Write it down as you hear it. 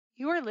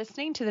You are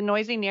listening to the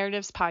Noisy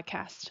Narratives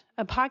podcast,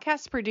 a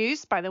podcast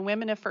produced by the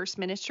Women of First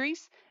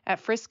Ministries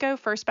at Frisco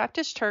First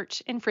Baptist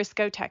Church in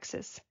Frisco,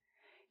 Texas.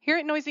 Here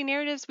at Noisy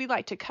Narratives, we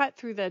like to cut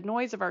through the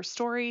noise of our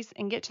stories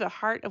and get to the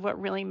heart of what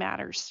really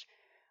matters.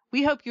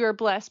 We hope you are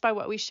blessed by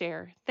what we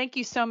share. Thank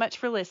you so much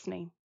for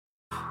listening.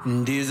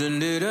 And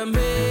isn't it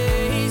amazing?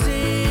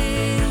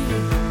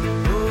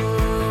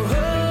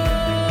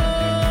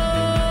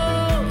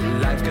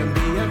 Life can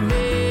be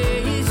amazing.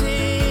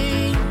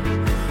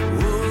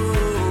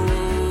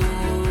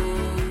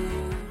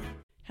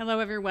 Hello,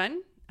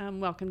 everyone.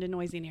 Welcome to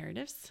Noisy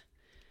Narratives.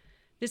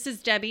 This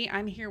is Debbie.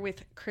 I'm here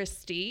with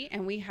Christy,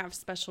 and we have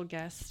special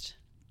guest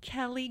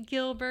Kelli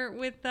Gilbert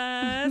with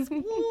us. Woo,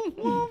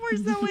 we're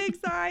so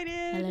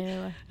excited.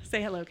 Hello.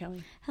 Say hello,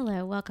 Kelli.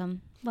 Hello.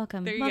 Welcome.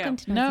 Welcome. There you welcome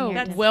go. to Noisy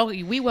Narratives. Well,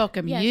 we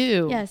welcome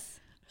you. Yes.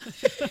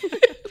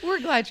 We're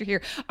glad you're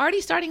here.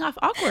 Already starting off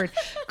awkward.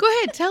 Go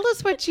ahead. Tell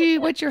us what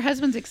your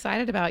husband's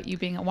excited about you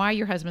being, why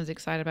your husband's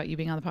excited about you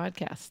being on the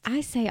podcast.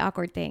 I say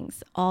awkward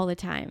things all the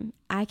time.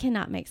 I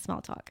cannot make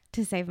small talk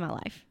to save my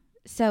life.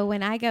 So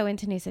when I go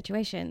into new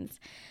situations,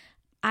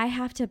 I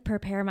have to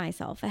prepare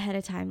myself ahead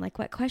of time, like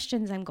what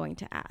questions I'm going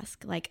to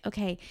ask. Like,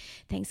 okay,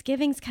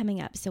 Thanksgiving's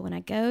coming up. So when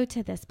I go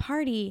to this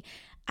party,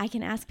 I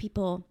can ask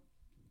people,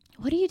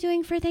 what are you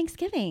doing for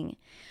Thanksgiving?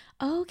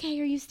 Okay,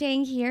 are you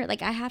staying here?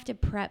 Like, I have to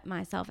prep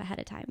myself ahead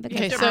of time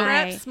because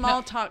prep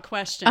small talk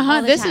questions.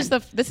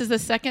 This is the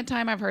second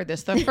time I've heard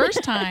this. The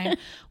first time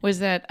was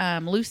that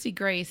Lucy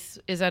Grace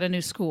is at a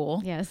new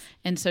school. Yes.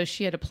 And so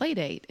she had a play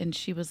date, and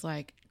she was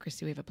like,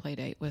 Christy, we have a play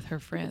date with her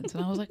friends.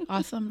 And I was like,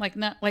 awesome. Like,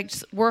 not like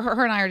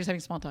her and I are just having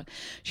small talk.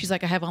 She's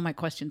like, I have all my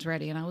questions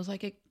ready. And I was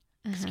like,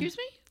 excuse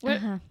me?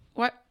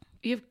 What?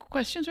 You have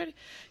questions ready?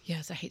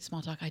 Yes, I hate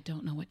small talk. I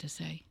don't know what to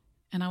say.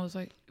 And I was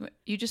like,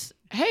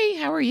 hey,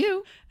 how are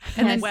you?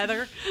 And then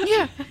weather.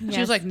 Yeah. Yes. She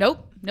was like,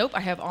 nope. I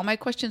have all my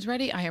questions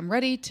ready. I am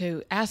ready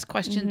to ask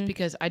questions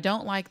because I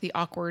don't like the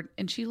awkward.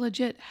 And she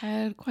legit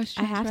had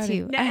questions I have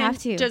ready. to. I have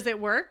to. Does it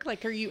work?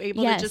 Like, are you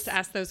able to just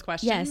ask those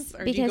questions? Yes.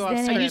 Or do you go off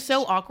Are script? you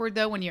so awkward,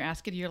 though, when you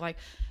ask it? You're like,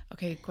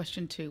 okay,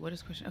 question 2. What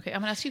is question? Okay,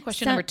 I'm going to ask you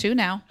question number 2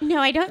 now. No,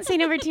 I don't say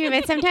number 2,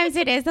 but sometimes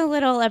it is a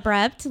little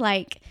abrupt,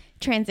 like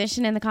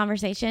transition in the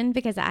conversation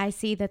because I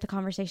see that the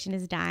conversation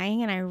is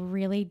dying and I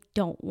really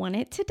don't want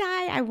it to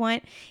die. I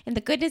want, in the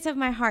goodness of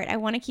my heart, I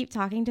want to keep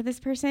talking to this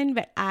person,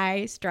 but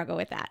I struggle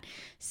with that.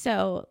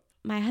 So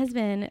my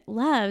husband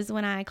loves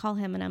when I call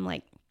him and I'm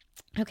like,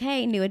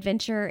 okay, new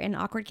adventure in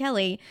Awkward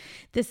Kelli.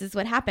 This is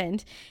what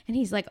happened. And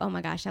he's like, oh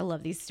my gosh, I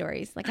love these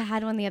stories. Like I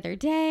had one the other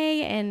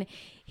day and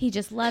he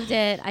just loved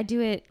it. I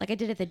do it like I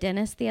did at the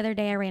dentist the other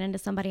day. I ran into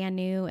somebody I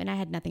knew and I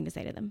had nothing to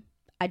say to them.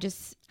 I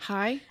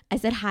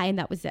said hi and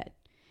that was it.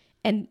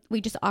 And we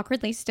just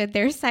awkwardly stood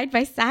there side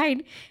by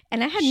side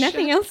and I had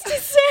nothing else to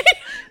say.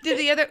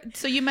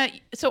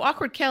 So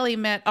Awkward Kelli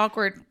met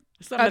awkward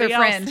Somebody other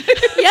else. friend.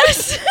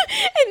 Yes.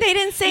 And they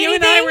didn't say anything. You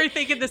and I were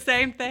thinking the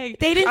same thing.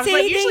 They didn't say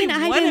anything. Usually and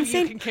I one didn't of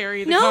say you can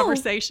carry the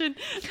conversation.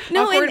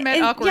 No, awkward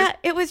met awkward. Yeah,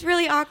 it was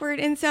really awkward.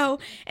 And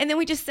then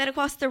we just sat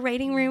across the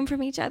waiting room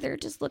from each other,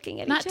 just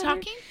looking at each other. Not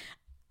talking?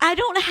 I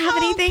don't have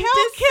anything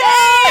to say.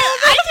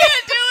 I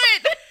can't do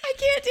it. I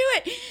can't do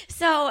it.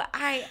 So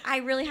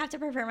I really have to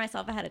prepare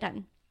myself ahead of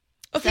time.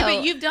 Okay,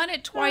 but you've done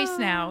it twice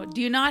now. Do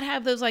you not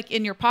have those like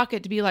in your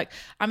pocket to be like,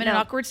 I'm in an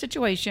awkward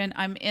situation.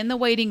 I'm in the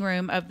waiting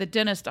room of the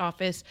dentist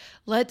office.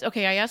 I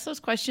asked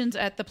those questions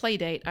at the play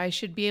date. I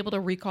should be able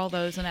to recall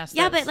those and ask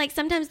those. Yeah, but like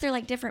sometimes they're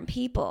like different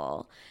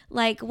people.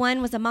 Like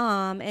one was a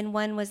mom and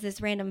one was this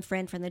random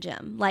friend from the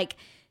gym. Like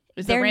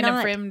is the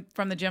random friend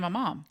from the gym a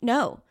mom?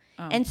 No.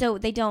 Oh. And so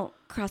they don't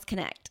cross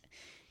connect.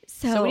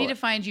 So we need to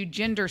find you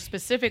gender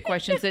specific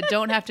questions that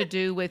don't have to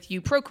do with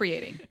you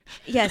procreating.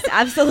 Yes,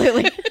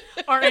 absolutely.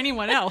 Or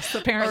anyone else,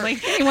 apparently.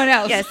 Anyone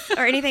else. Yes,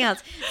 or anything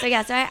else. So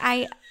yeah, so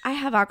I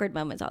have awkward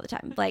moments all the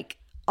time. Like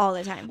all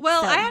the time.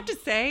 Well, I have to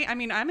say, I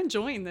mean, I'm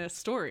enjoying this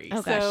story.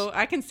 Oh, gosh. So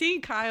I can see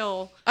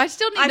Kyle. I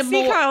still need to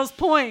see Kyle's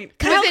point.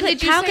 Kyle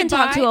can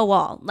talk to a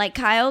wall. Like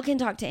Kyle can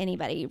talk to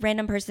anybody,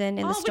 random person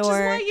in the store. Which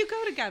is why you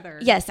go together.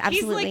 Yes,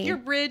 absolutely. He's like your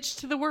bridge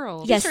to the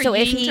world. Yes, so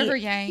if to her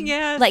yang.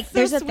 Yes, like so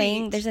there's a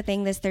sweet.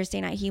 thing this Thursday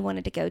night he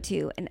wanted to go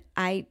to, and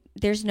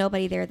there's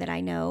nobody there that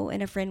I know,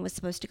 and a friend was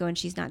supposed to go and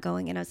she's not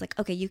going, and I was like,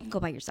 okay, you can go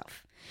by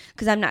yourself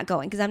because I'm not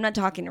going because I'm not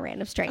talking to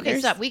random strangers. Okay,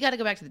 stop. We got to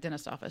go back to the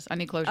dentist office. I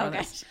need closure on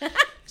this.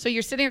 So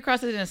you're sitting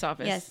across the dentist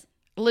office. Yes.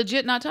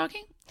 Legit not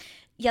talking?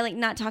 Yeah, like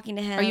not talking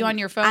to him. Are you on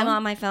your phone? I'm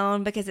on my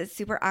phone because it's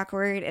super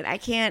awkward and I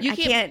can't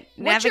navigate it.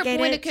 What's your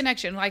point of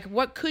connection? Like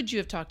what could you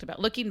have talked about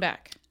looking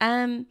back?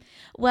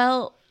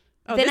 Well,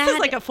 this is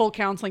like a full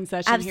counseling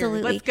session.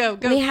 Absolutely. Here. Let's go.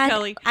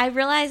 Kelli. I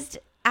realized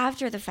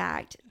after the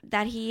fact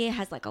that he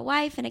has like a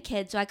wife and a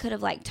kid, so I could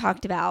have like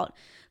talked about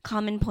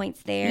common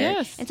points there.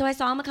 Yes. And so I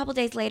saw him a couple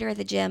days later at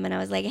the gym and I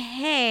was like,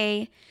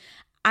 hey,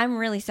 I'm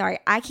really sorry.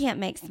 I can't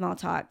make small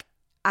talk.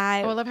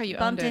 I love how you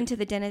bumped into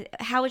the dentist.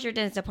 How was your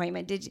dentist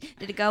appointment? Did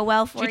it go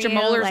well for you? Get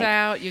your molars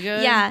out. You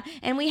good? Yeah.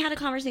 And we had a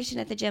conversation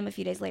at the gym a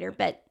few days later,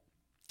 but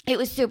it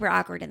was super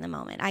awkward in the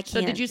moment. I can't.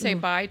 So did you say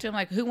bye to him?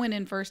 Like who went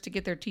in first to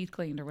get their teeth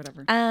cleaned or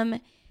whatever?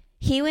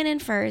 He went in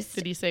first.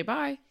 Did he say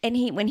bye? And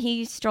when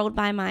he strolled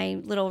by my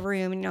little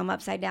room, and I'm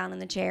upside down in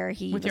the chair,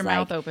 he With was your like,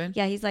 mouth open?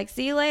 Yeah, he's like,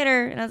 "See you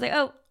later." And I was like,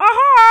 "Oh,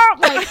 aha!"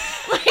 Like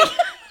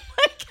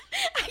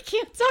I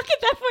can't talk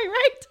at that point,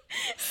 right?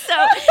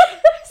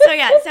 So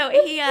yeah. So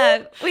he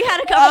we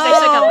had a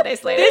conversation a couple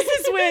days later. This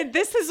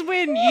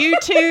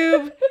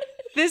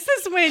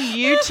is when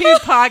YouTube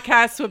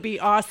podcasts would be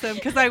awesome,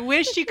 because I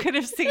wish you could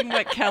have seen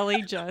what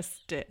Kelli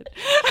just did.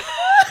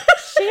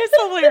 She is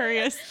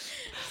hilarious.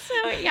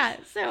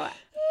 So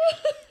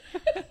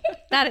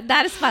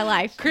that is my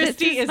life.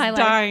 Christy is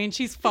dying.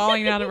 She's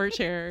falling out of her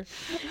chair.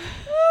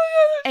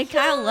 And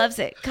Kyle loves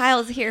it.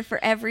 Kyle's here for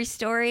every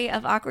story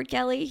of Awkward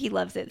Kelli. He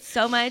loves it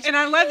so much. And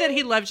I love that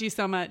he loves you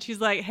so much.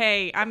 He's like,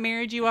 "Hey, I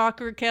married you,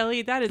 Awkward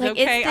Kelli. That is like,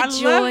 okay." It's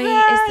the I love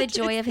that. It's the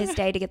joy of his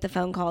day to get the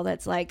phone call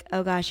that's like,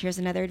 "Oh gosh, here's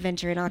another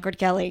adventure in Awkward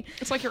Kelli."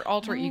 It's like your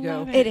alter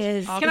ego. It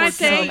is. Can I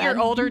say so your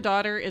bad. older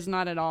daughter is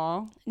not at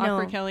all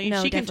Awkward Kelli?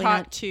 No, she can definitely talk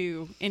not.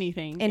 to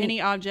anything, any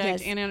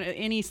object, yes. and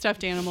any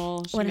stuffed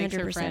animal. She makes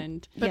her 100%.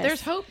 friend. But Yes.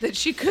 there's hope that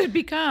she could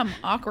become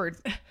awkward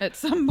at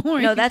some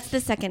point. No, that's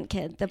the second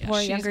kid. The poor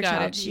she's younger got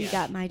child. it. She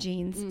got my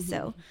genes.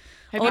 So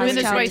Have you oldest been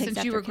this child way takes since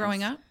you after were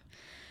growing Kels.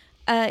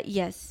 up?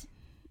 Yes.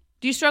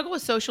 Do you struggle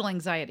with social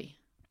anxiety?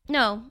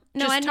 No,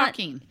 Just I'm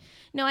talking.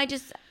 not. No,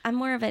 I'm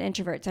more of an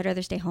introvert, so I'd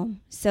rather stay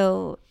home.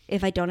 So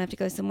if I don't have to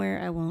go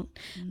somewhere, I won't.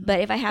 But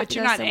if I have to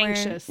you're go not somewhere,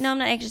 anxious. no, I'm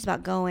not anxious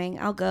about going.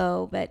 I'll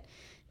go, but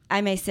I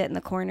may sit in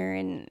the corner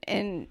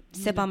and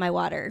sip on my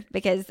water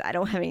because I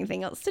don't have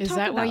anything else to Is talk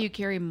that about. why you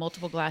carry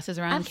multiple glasses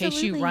around in case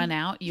you Absolutely. run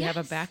out? You have a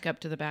Yes. backup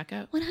to the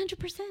backup?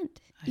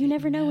 100%. You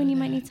never know when you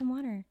might need some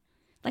water.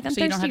 Like I'm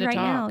So you don't have thirsty to right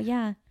now. talk.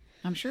 Yeah.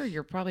 I'm sure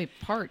you're probably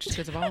parched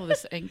because of all of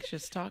this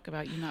anxious talk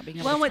about you not being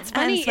able Well, to what's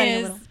talk. funny sweating a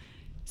is, little.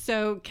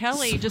 so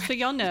Kelli, just so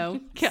y'all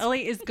know,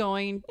 Kelli is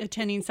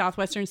attending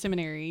Southwestern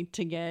Seminary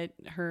to get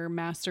her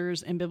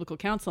master's in biblical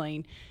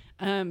counseling.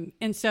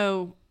 And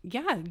so,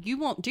 yeah, you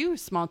won't do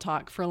small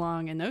talk for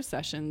long in those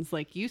sessions.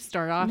 Like you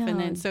start off and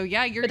then, so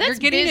yeah, you're that's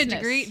getting business. a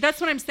degree. That's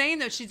what I'm saying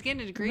though. She's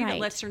getting a degree that Right.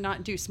 lets her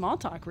not do small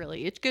talk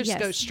really. It just Yes.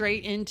 goes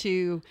straight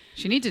into,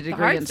 She needs a degree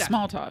hard in stuff.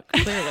 small talk,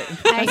 clearly.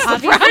 I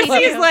obviously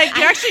She's do. like,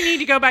 you actually need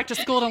to go back to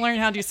school to learn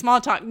how to do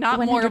small talk,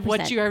 not more of what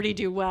 100%. you already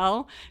do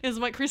well, is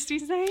what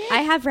Christy's saying.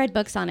 I have read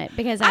books on it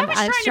because I was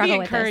I trying to be struggle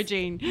with this.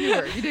 encouraging.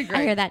 You did great.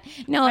 I hear that.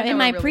 No, I know in her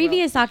my really well.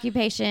 previous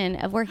occupation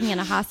of working in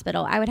a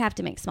hospital, I would have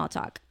to make small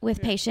talk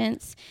with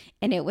patients,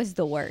 and it was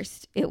the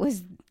worst. It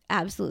was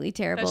absolutely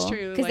terrible. That's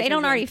true, because like they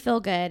don't I said. already feel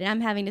good, and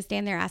I'm having to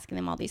stand there asking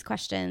them all these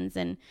questions,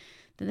 and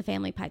then the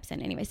family pipes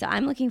in anyway. So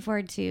I'm looking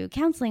forward to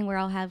counseling where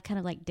I'll have kind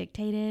of like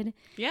dictated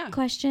Yeah.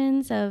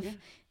 questions of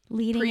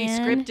leading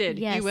Pre-scripted,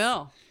 in. you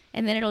will.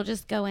 And then it'll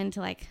just go into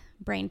like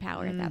brain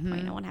power at that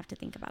point. I won't have to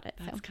think about it.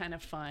 That's So kind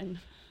of fun.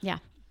 yeah.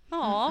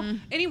 Aw.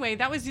 Anyway,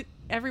 that was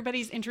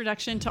everybody's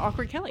introduction to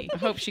Awkward Kelli. I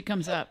hope she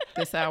comes up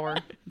this hour.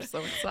 I'm so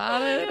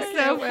excited.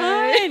 So fun.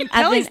 I've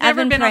Kelly's been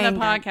never been on the praying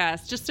that.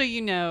 podcast. Just so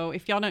you know,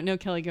 if y'all don't know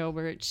Kelli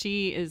Gilbert,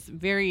 she is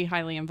very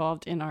highly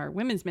involved in our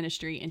women's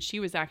ministry, and she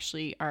was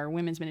actually our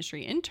women's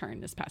ministry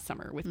intern this past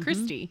summer with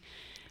Christy.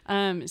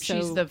 So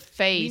She's the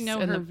face We know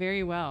and her the-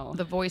 very well.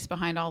 The voice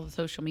behind all the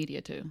social media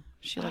too.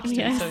 She likes to,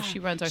 yes. so she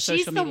runs our She's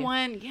social the media.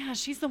 one, yeah,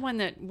 she's the one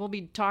that we'll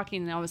be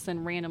talking, and all of a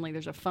sudden, randomly,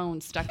 there's a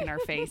phone stuck in our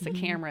face, a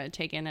camera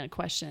taking a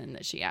question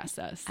that she asks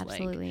us.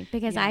 Absolutely. Like,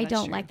 because yeah, I that's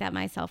don't true. like that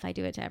myself. I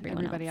do it to everyone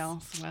Everybody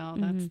else. Well,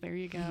 that's there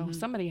you go.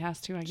 Somebody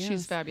has to, I guess.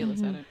 She's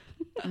fabulous at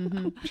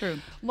it. True.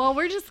 Well,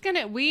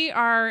 we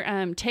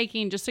are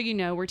taking, just so you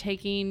know, we're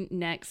taking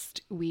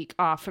next week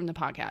off from the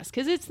podcast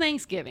because it's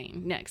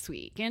Thanksgiving next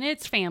week and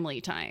it's family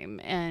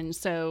time. And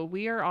so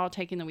we are all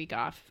taking the week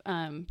off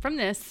from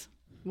this.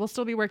 We'll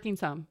still be working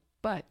some,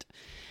 but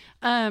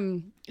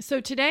so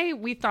today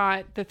we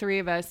thought the three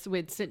of us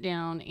would sit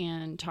down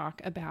and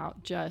talk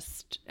about,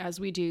 just as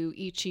we do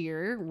each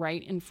year,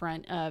 right in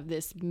front of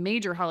this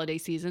major holiday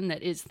season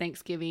that is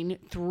Thanksgiving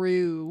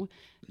through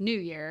New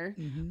Year.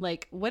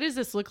 Like, what does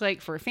this look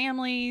like for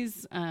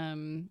families?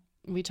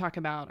 We talk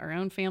about our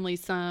own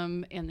families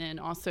some, and then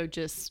also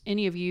just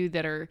any of you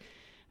that are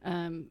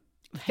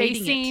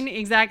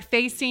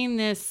facing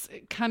this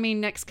coming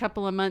next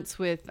couple of months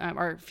with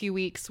or a few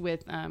weeks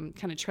with kind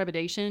of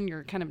trepidation.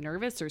 You're kind of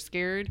nervous or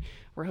scared.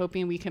 We're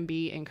hoping we can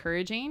be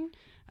encouraging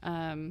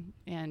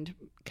and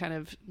kind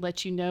of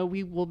let you know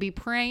we will be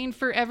praying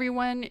for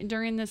everyone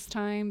during this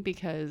time,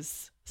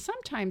 because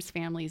sometimes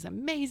family is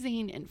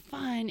amazing and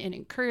fun and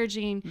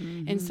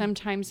encouraging, and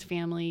sometimes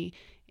family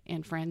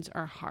and friends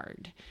are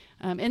hard.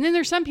 And then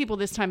there's some people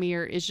this time of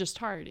year is just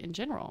hard in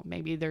general.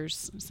 Maybe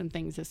there's some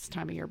things this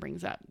time of year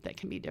brings up that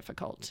can be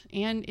difficult.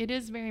 And it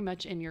is very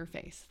much in your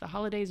face. The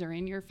holidays are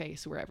in your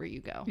face wherever you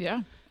go.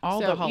 Yeah.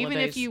 All So the holidays.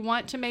 even if you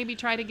want to maybe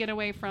try to get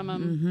away from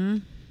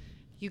them,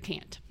 you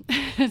can't.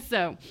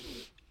 So,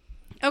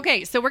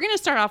 okay. So we're going to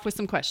start off with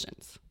some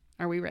questions.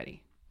 Are we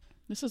ready?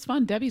 This is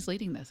fun. Debbie's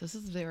leading this. This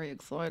is very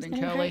exciting,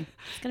 gonna be Kelli. great.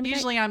 It's gonna be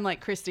Usually I'm like,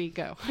 Christy,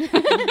 go.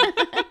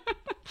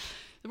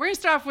 We're going to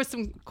start off with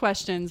some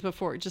questions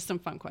before, just some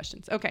fun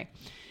questions. Okay.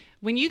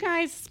 When you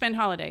guys spend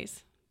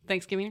holidays,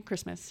 Thanksgiving and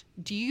Christmas,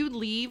 do you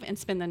leave and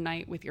spend the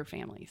night with your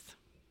families?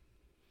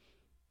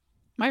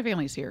 My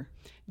family's here.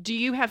 Do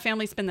you have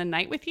family spend the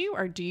night with you,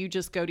 or do you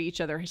just go to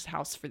each other's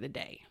house for the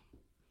day?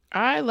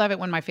 I love it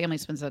when my family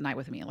spends the night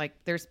with me. Like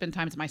there's been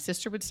times my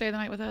sister would stay the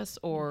night with us,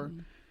 or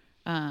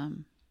I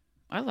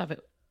love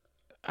it.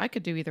 I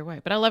could do either way,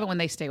 but I love it when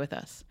they stay with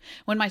us.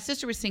 When my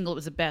sister was single, it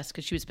was the best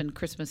because she would spend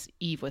Christmas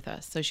Eve with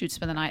us. So she would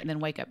spend the night and then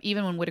wake up,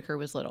 even when Whitaker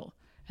was little.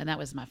 And that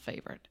was my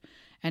favorite.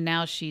 And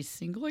now she's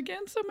single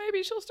again, so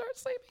maybe she'll start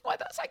sleeping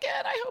with us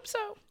again. I hope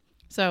so.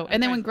 So,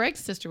 and then when Greg's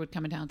sister would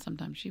come in town,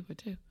 sometimes she would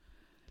too.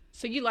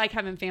 So you like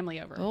having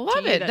family over?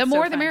 Love it. The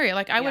more the merrier.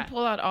 Like I would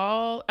pull out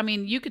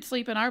you could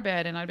sleep in our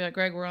bed and I'd be like,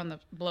 Greg, we're on the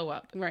blow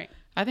up. Right.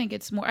 I think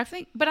it's more,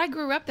 but I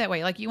grew up that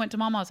way. Like you went to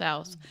Mama's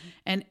house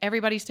and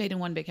everybody stayed in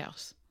one big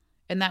house.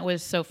 And that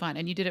was so fun.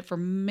 And you did it for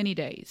many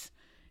days.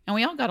 And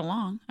we all got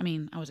along. I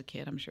mean, I was a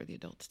kid. I'm sure the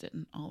adults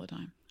didn't all the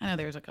time. I know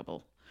there was a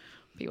couple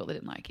people that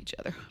didn't like each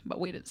other, but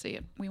we didn't see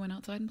it. We went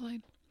outside and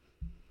played.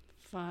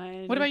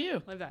 Fun. What about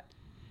you? Love that.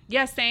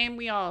 Yeah, same.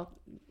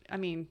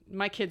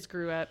 My kids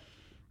grew up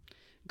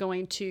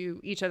going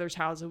to each other's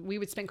house. We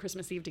would spend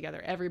Christmas Eve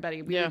together.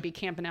 Everybody. We would be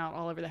camping out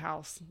all over the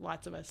house.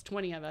 Lots of us,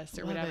 20 of us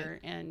or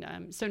whatever.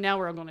 And so now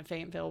we're all going to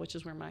Fayetteville, which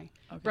is where my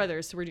brother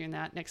is. So we're doing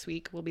that next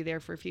week. We'll be there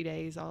for a few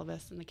days, all of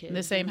us and the kids. In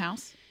the same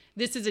house?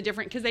 This is a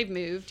different, because they've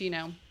moved,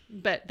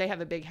 but they have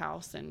a big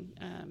house. And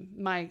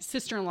my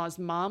sister-in-law's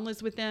mom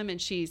lives with them, and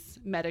she's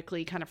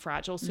medically kind of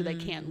fragile, so they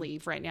can't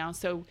leave right now.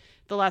 So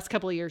the last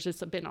couple of years,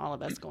 it's been all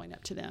of us going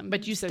up to them.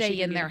 But you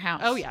stay in their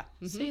house? Oh, yeah.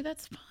 Mm-hmm. See,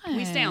 that's fun.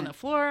 We stay on the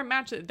floor.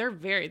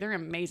 They're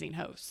amazing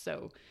hosts.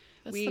 So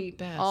we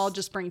all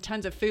just bring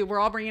tons of food. We're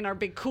all bringing our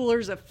big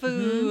coolers of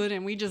food,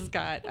 and we just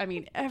got,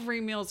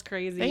 every meal's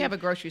crazy. They have a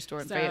grocery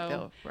store in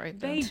Fayetteville, right?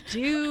 They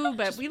do,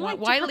 but we like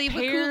why to leave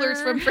the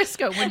coolers from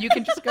Frisco when you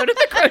can just go to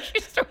the grocery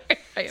store?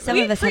 Some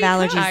of us have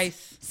allergies.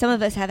 Nice. Some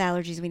of us have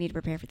allergies. We need to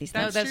prepare for these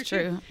things. That's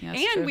true. Yeah,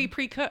 that's and true. we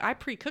pre-cook. I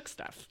pre-cook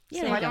stuff,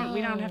 so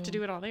we don't have to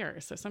do it all there.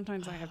 So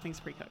sometimes I have things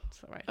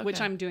pre-cooked, which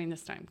I'm doing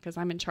this time because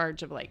I'm in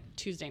charge of like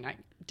Tuesday night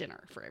dinner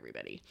for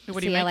everybody. So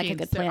what are you making? I like a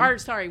good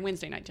plan.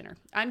 Wednesday night dinner.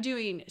 I'm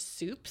doing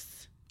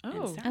soups.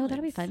 Oh,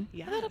 that'll be fun.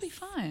 Yes. Oh, that'll be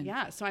fun.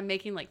 Yeah, so I'm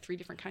making like 3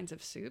 different kinds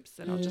of soups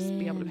that I'll just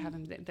be able to have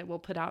them that we'll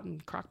put out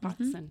in crock pots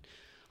and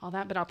all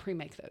that. But I'll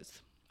pre-make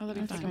those. Oh,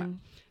 that'll be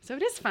fun. So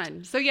it is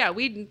fun. So yeah,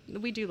 we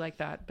do like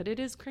that, but it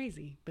is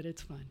crazy, but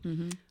it's fun.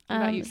 What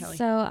about you, Kelly?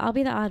 So I'll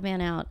be the odd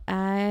man out.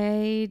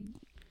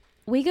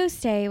 We go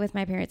stay with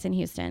my parents in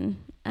Houston,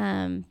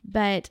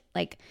 but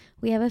like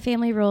we have a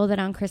family rule that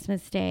on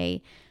Christmas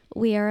Day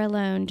we are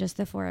alone, just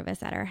the 4 of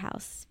us at our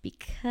house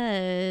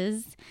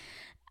because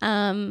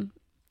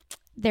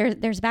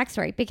there's a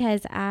backstory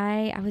because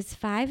I was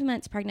 5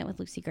 months pregnant with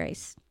Lucy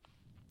Grace.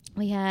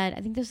 We had,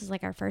 I think this was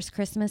like our first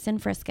Christmas in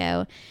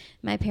Frisco.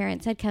 My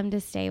parents had come to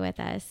stay with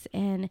us,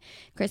 and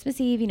Christmas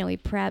Eve, we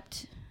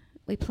prepped,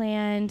 we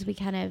planned, we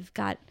kind of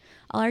got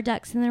all our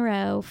ducks in a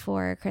row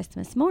for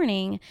Christmas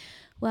morning.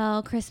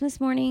 Well,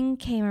 Christmas morning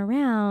came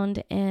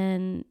around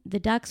and the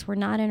ducks were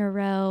not in a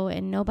row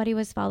and nobody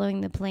was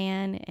following the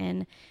plan.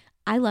 And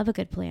I love a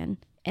good plan.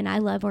 And I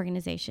love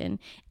organization,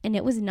 and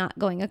it was not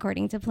going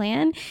according to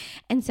plan.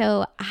 And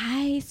so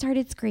I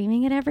started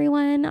screaming at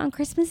everyone on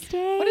Christmas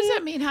Day. What does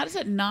that mean? How does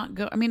it not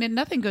go? I mean,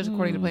 nothing goes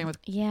according to plan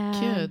with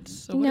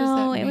kids. So what does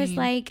that mean? It was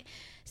like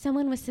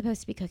someone was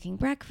supposed to be cooking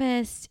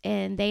breakfast,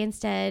 and they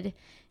instead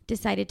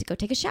decided to go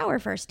take a shower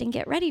first and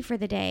get ready for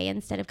the day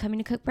instead of coming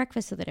to cook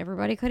breakfast so that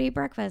everybody could eat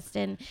breakfast.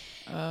 And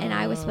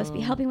I was supposed to be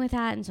helping with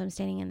that. And so I'm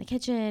standing in the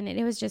kitchen, and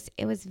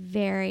it was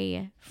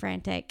very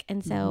frantic.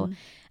 And so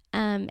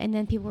and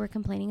then people were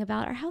complaining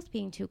about our house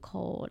being too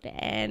cold,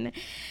 and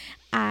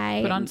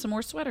I put on some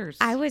more sweaters.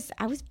 I was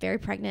very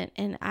pregnant,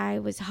 and I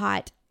was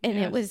hot, and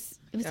it was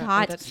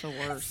hot. That's the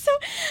worst. So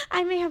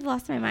I may have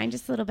lost my mind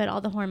just a little bit,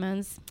 all the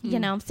hormones, So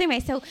anyway,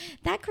 so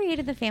that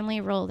created the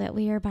family rule that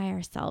we are by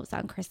ourselves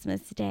on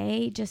Christmas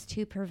Day just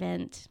to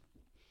prevent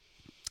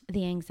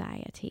the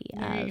anxiety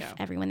of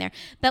everyone there.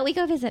 But we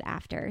go visit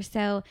after.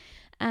 So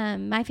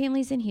my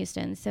family's in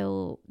Houston,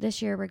 so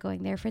this year we're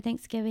going there for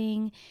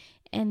Thanksgiving.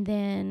 And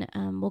then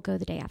we'll go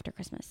the day after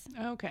Christmas.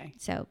 Okay.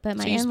 So, but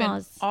my you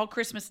in-laws spend all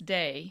Christmas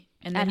Day,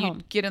 and then you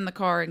get in the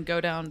car and go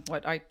down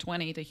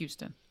I-20 to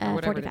Houston or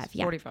whatever 45, it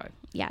is. 45.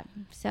 Yeah.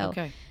 So,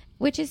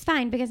 which is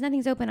fine because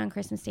nothing's open on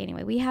Christmas Day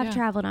anyway. We have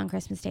traveled on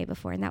Christmas Day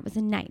before, and that was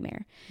a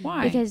nightmare.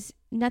 Why? Because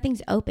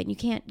nothing's open. You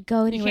can't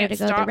go anywhere to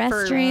go to the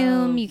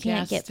restroom. You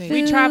can't get food.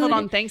 We traveled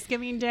on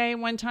Thanksgiving Day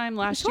one time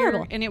last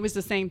year, and it was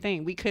the same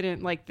thing. We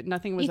couldn't,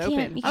 nothing was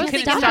open. You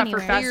couldn't stop stop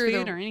anywhere. for fast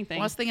food or anything.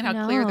 Well, I was thinking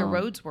how clear the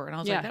roads were, and I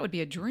was like, that would be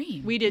a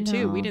dream. We did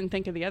too. We didn't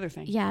think of the other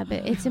thing. Yeah,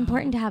 but it's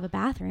important to have a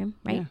bathroom,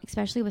 right? Yeah.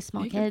 Especially with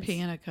small you kids. Can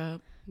pee in a cup,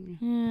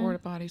 porta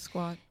potty,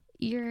 squat.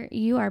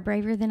 You are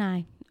braver than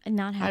I.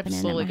 Not happening.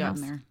 I've slowly at my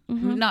gotten house.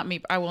 there. Not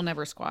me. I will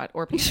never squat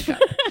or pee in a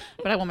cup,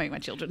 but I will make my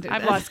children do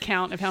that. I've lost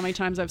count of how many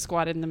times I've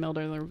squatted in the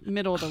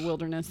middle of the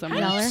wilderness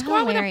somewhere. Y'all are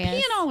squat with a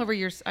hilarious. peeing all over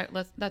your.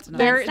 That's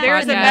another.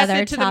 There's a another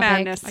method to the topic.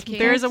 madness.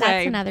 There's a way.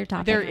 That's another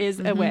topic. There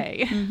is a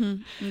way.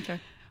 Okay.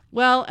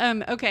 Well,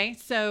 okay.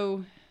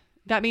 So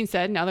that being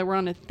said, now that we're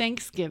on a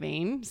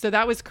Thanksgiving, so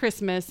that was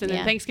Christmas and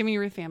then Thanksgiving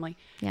you're with family.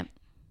 Yep.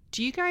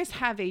 Do you guys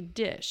have a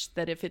dish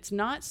that if it's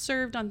not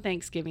served on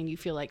Thanksgiving, you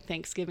feel like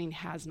Thanksgiving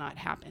has not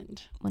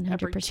happened?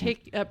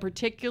 100%. A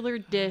particular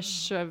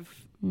dish of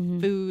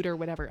food or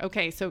whatever.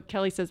 Okay, so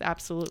Kelly says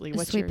absolutely.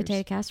 What's sweet yours?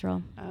 potato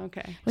casserole.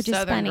 Okay. Which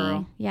Southern is funny.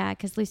 girl. Yeah,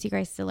 because Lucy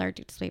Grace is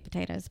allergic to sweet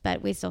potatoes,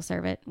 but we still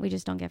serve it. We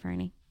just don't give her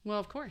any. Well,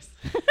 of course.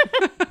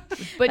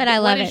 But I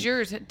love what is it.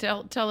 yours?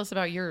 Tell us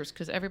about yours,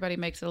 because everybody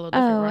makes it a little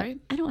different, right?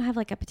 I don't have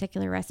like a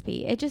particular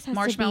recipe. It just has to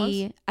Marshmallows?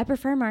 be. I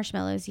prefer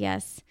marshmallows.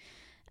 Yes.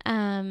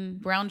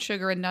 Brown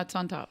sugar and nuts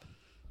on top.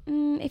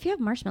 If you have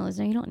marshmallows,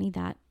 no, you don't need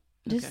that.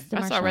 Just Okay. the I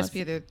saw a marshmallows.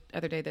 recipe the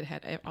other day that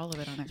had all of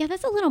it on there. Yeah,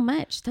 that's a little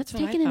much. That's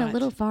what I taking it a thought.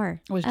 little far.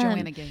 It was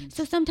Joanna Gaines.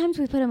 So sometimes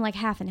we put them like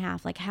half and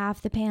half. Like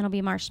half the pan will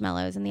be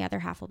marshmallows and the other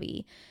half will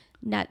be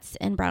nuts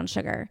and brown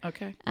sugar.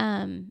 Okay.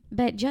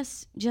 But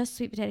just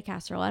sweet potato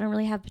casserole. I don't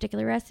really have a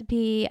particular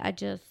recipe. I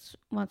just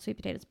want sweet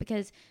potatoes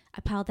because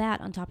I pile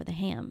that on top of the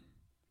ham.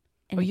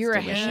 And Oh, it's you're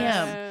a delicious.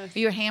 ham. Are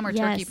you a ham or Yes,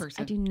 turkey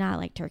person? I do not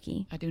like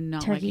turkey. I do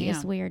not Turkey like ham.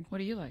 is weird. What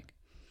do you like?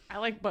 I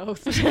like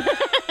both.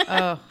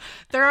 Oh,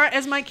 There are,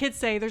 as my kids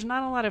say, there's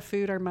not a lot of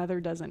food our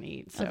mother doesn't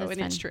eat. So, that's and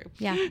it's fun. true.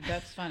 Yeah.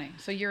 that's funny.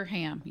 So you're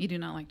ham. You do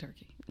not like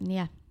turkey.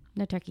 Yeah.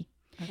 No turkey.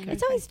 Okay.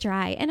 It's always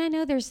dry. And I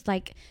know there's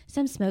like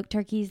some smoked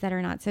turkeys that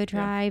are not so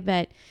dry,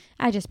 but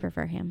I just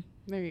prefer ham.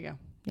 There you go.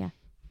 Yeah.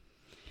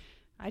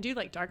 I do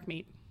like dark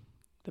meat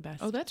the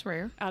best. Oh, that's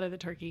rare. out of the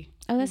turkey.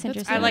 Oh, that's That's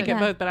interesting. I like Yeah. it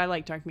both, but I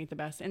like dark meat the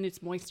best. And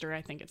it's moister.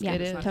 I think it's Yeah,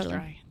 good. it It's is. not Totally.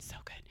 dry. It's so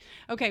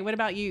good. Okay. What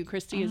about you,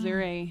 Christy? Is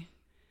there a,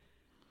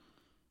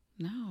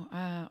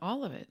 No,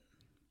 all of it.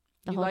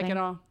 The you whole like thing. it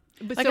all?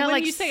 But Like, so I when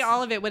like you say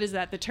all of it, what is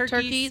that? The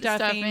Turkey,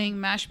 stuffing.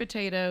 mashed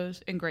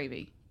potatoes, and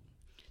gravy.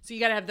 So you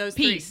got to have those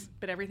Peas. three,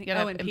 but everything. You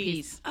gotta Oh, have- and and peas.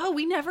 peas. Oh,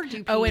 we never do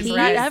peas. Oh, and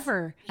right? rice.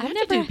 Ever. You I've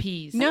have to never- do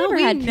peas. No, never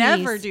we had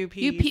never peas. do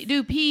peas. You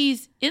do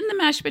peas in the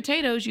mashed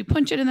potatoes. You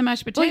punch it in the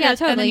mashed potatoes, Well, yeah, and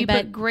then totally, you put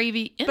but-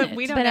 gravy in but it.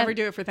 we don't But, ever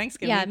do it for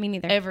Thanksgiving. Yeah, me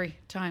neither. Every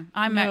time.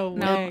 I'm No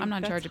not way. in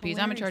charge That's of peas.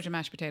 I'm in hilarious. charge of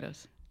mashed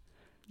potatoes.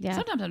 Yeah.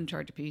 Sometimes I'm in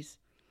charge of peas.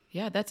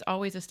 Yeah, that's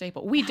always a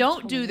staple. We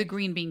don't do the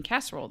green bean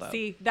casserole though.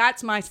 See,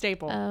 that's my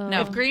staple. Oh.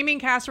 No. If green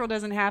bean casserole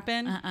doesn't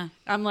happen,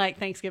 I'm like,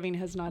 Thanksgiving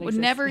has not Would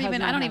existed. never has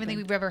even. not I don't even think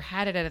happened. we've ever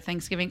had it at a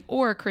Thanksgiving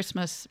or a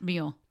Christmas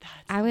meal.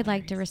 I would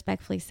like to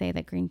respectfully say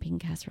that green bean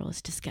casserole is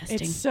disgusting.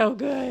 It's so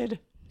good.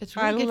 It's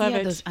I really good. love You it.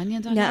 have those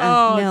onions on No. it.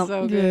 Oh, no. it's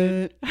so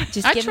good.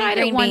 Just I give me tried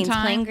it green one beans.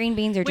 time. Plain green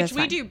beans are Which just we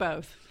fine. do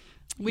both.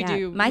 We Yeah.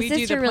 do. My we do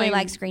sister the really plain-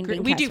 likes green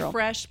bean We do casserole.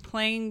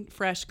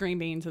 fresh green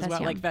beans as That's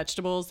well, yum. like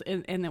vegetables,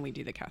 and then we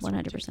do the casserole.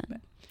 100%. But,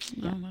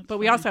 Oh, that's but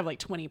we funny. also have like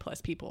 20 plus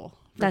people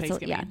for That's a-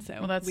 Thanksgiving, yeah. so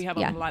Well, that's- we have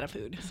yeah. a lot of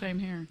food. Same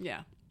here.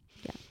 Yeah.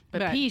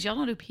 But peas, y'all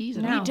don't do peas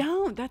at No. all. We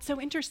don't. That's so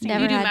interesting.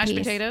 Never You do had mashed peas.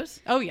 potatoes,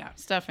 Oh yeah.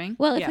 stuffing.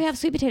 Well, if Yes. we have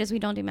sweet potatoes, we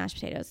don't do mashed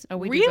potatoes. Oh,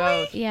 we Really? do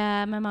both.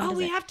 Yeah, my mom Oh, does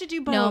we it. have to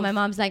do both. No, my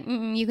mom's like,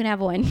 you can have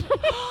one.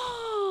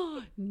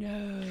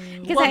 No.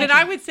 'Cause Well, I- then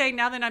I would say,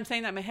 now that I'm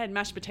saying that in my head,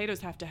 mashed potatoes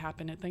have to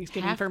happen at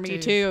Thanksgiving Have for me to.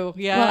 too.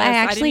 Yeah. Well, I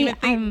actually-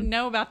 didn't even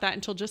know about that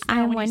until just now. I'm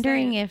when you say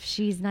wondering it. if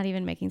she's not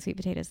even making sweet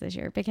potatoes this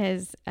year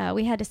because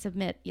we had to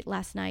submit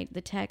last night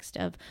the text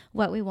of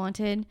what we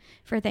wanted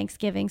for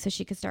Thanksgiving so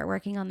she could start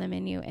working on the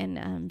menu.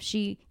 And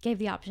she gave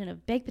the option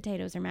of baked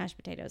potatoes or mashed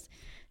potatoes.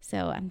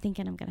 So I'm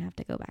thinking I'm going to have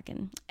to go back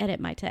and edit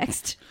my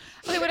text.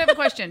 Okay, but I have a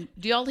question.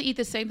 Do y'all eat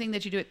the same thing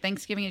that you do at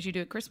Thanksgiving as you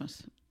do at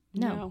Christmas?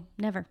 No,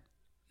 never.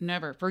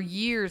 Never. For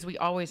years, we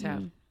always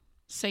have.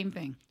 Same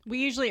thing. We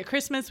usually, at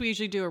Christmas, we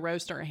usually do a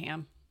roast or a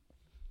ham.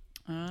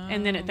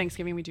 And then at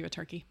Thanksgiving, we do a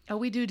turkey. Oh,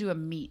 we do a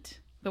meat.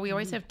 But we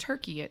always have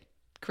turkey at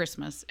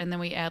Christmas. And then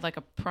we add like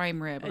a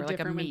prime rib or like a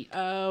different one. meat.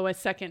 Oh, a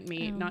second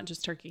meat, not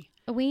just turkey.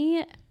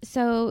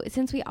 So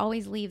since we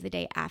always leave the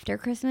day after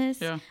Christmas,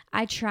 Yeah.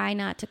 I try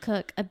not to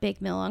cook a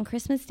big meal on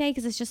Christmas Day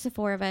because it's just the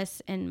four of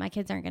us and my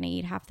kids aren't going to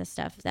eat half the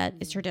stuff that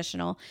is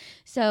traditional.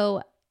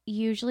 So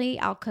usually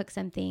I'll cook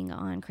something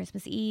on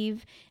Christmas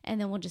Eve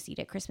and then we'll just eat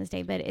it Christmas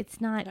Day, but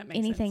it's not That makes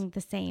anything the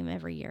same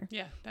every year.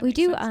 Yeah. that We makes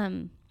do,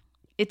 sense.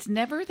 It's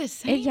never the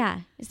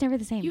same. it's never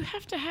the same. You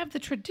have to have the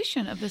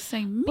tradition of the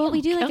same meal. Well,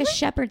 we do like Kelly? a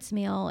shepherd's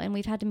meal and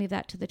we've had to move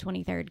that to the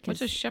 23rd What's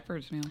because a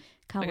shepherd's meal?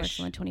 Kyle Like a works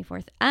on the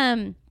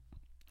 24th.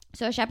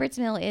 So a shepherd's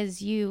meal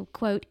is you,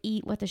 quote,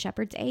 eat what the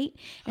shepherds ate.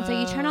 And so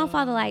you turn off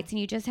all the lights and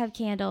you just have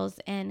candles.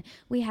 And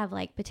we have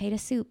like potato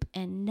soup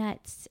and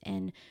nuts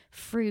and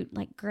fruit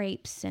like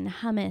grapes and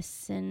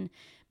hummus and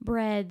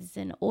breads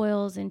and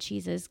oils and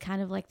cheeses,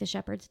 kind of like the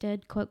shepherds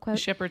did, quote, The quote.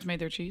 shepherds made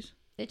their cheese?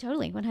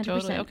 Totally, 100%.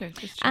 Totally. Okay.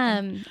 Just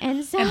checking.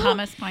 And so. And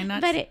hummus, pine nuts?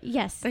 But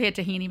yes. They had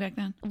tahini back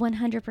then?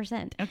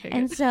 100%. Okay,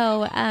 And good.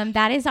 so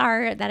that is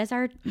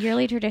our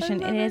yearly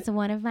tradition. It is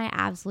one of my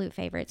absolute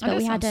favorites. Oh, But that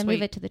we had to sounds move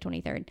sweet. it to the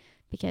 23rd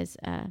because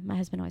my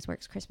husband always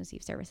works Christmas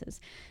Eve services.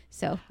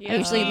 So I Yes,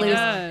 usually he lose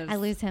does. I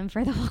lose him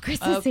for the whole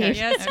Christmas Okay. Eve.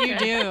 Yes, you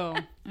do.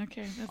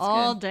 Okay. That's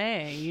All good.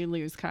 day you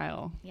lose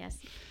Kyle. Yes.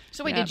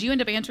 So wait, Yeah. did you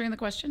end up answering the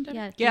question, Debbie?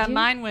 Yeah. did Yeah, you?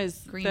 mine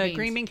was Green the beans.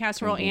 green bean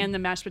casserole Green bean. and the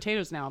mashed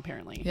potatoes now,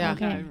 apparently. Yeah.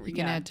 Okay. You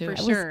can add to for it.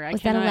 sure. I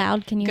Was that cannot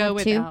allowed? Can you go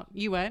have two? without.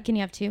 You what? Can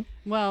you have 2?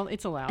 Well,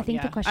 it's allowed. I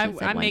think the yeah. question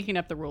said I'm one. making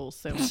up the rules,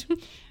 so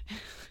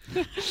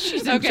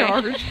She's in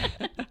charge.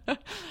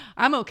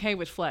 I'm okay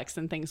with flex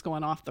and things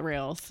going off the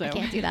rails. So I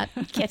can't do that.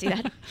 Can't do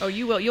that. Oh,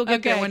 you will. You'll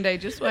get there Okay. one day.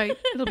 Just wait.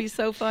 It'll be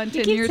so fun. 10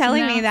 You keep years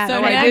telling from now. me that,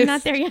 So but I I'm do.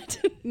 not there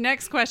yet.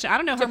 next question. I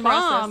don't know. Her a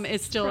process. mom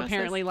is still Process.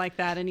 apparently like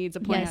that and needs a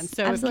plan. Yes,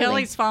 so absolutely. if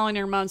Kelly's following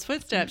her mom's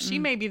footsteps, she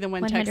may be the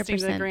one texting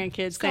the 100%. grandkids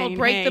It's called saying,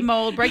 break hey, the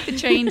mold, break the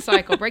chain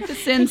cycle, break the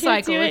sin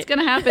cycle. do It's it. going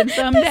to happen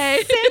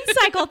someday. Sin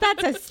cycle,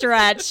 that's a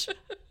stretch.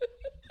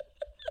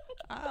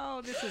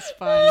 oh, this is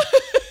fun.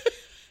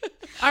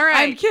 All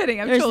right. I'm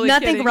kidding. I'm There's totally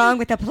nothing kidding. wrong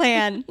with a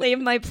plan. Leave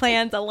my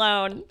plans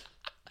alone.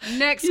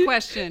 Next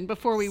question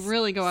before we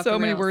really go off So the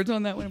many rails. words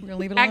on that one. We're going to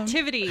leave it alone.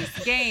 Activities,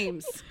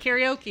 games,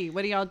 karaoke.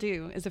 What do y'all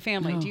do as a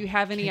family? Oh, do you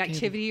have any okay,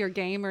 activity or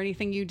game or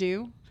anything you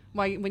do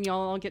when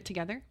y'all all get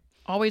together?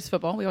 Always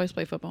football. We always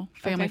play football.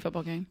 Family Okay.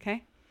 football game.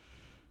 Okay.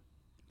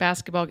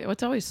 Basketball game.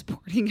 What's always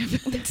sporting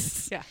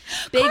events? Yeah.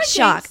 Big Card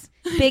shock.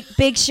 games.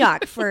 Big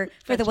shock for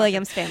the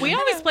Williams family. We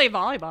always play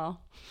volleyball.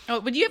 Oh,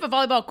 but you have a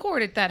volleyball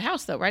court at that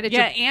house, though, right? At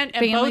Yeah, your and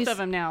family's- both of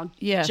them now.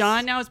 Yes.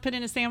 John now has put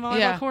in a sand volleyball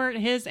Yeah. court,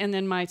 his, and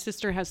then my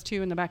sister has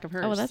 2 in the back of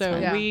hers. Oh, that's so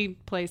fun. Yeah. we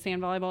play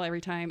sand volleyball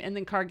every time, and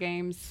then card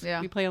games.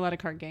 Yeah. We play a lot of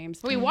card games.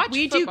 We watch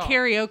We football. do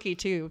karaoke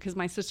too because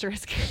my sister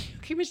has a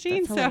karaoke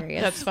machine. That's so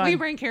hilarious. That's fun. we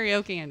bring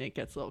karaoke and it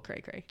gets a little cray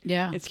cray.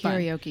 Yeah, it's fun.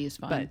 karaoke is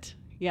fun. But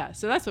yeah,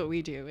 so that's what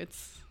we do.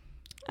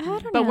 I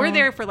don't But know. we're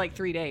there for like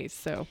 3 days,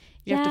 so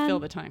you have to Yeah. fill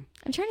the time.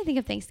 I'm trying to think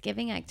of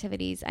Thanksgiving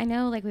activities. I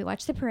know, like, we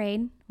watch the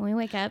parade when we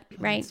wake up,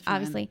 right? It's fun.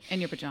 Obviously. In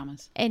your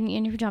pajamas. And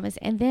in your pajamas.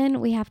 And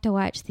then we have to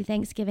watch the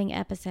Thanksgiving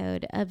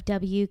episode of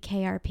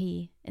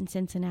WKRP in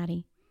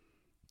Cincinnati.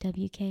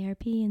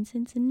 WKRP in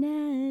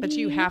Cincinnati. But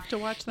you have to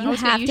watch that. You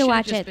have to should've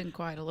watch just it. been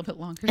quiet a little bit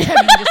longer. I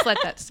mean, just let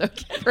that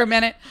soak in for a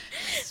minute.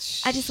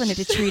 I just wanted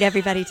to treat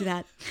everybody to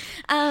that.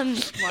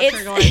 Watch It's-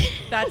 her going,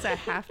 that's a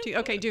have to.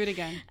 Okay, do it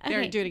again. There,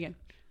 Okay. do it again.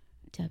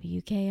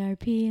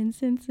 WKRP in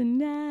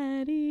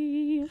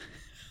Cincinnati.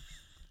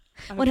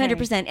 Okay.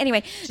 100%.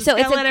 Anyway, Just so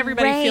gotta it's let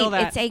everybody feel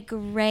that. It's a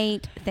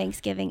great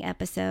Thanksgiving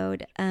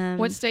episode.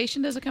 What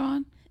station does it come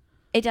on?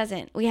 It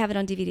doesn't. We have it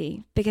on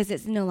DVD because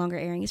it's no longer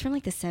airing. It's from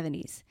like the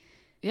 70s.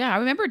 Yeah, I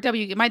remember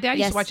My dad used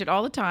Yes. to watch it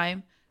all the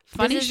time.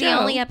 Funny This is show. the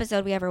only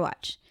episode we ever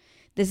watch.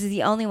 This is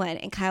the only one,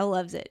 and Kyle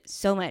loves it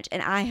so much,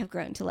 and I have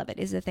grown to love it.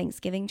 It's a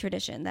Thanksgiving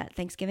tradition that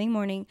Thanksgiving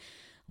morning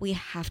we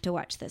have to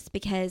watch this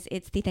because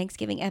it's the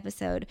Thanksgiving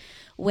episode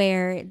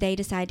where they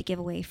decide to give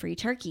away free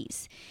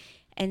turkeys.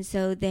 And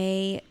so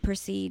they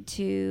proceed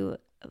to,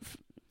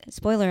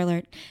 spoiler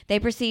alert, they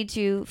proceed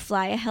to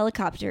fly a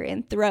helicopter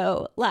and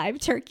throw live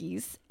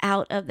turkeys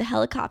out of the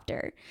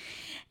helicopter.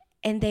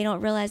 And they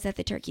don't realize that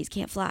the turkeys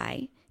can't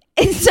fly.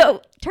 And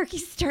so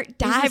turkeys start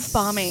dive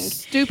bombing.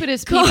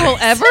 Stupidest Cars. people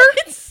ever.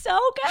 It's so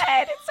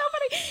good. It's so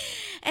funny.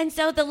 And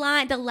so the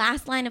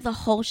last line of the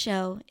whole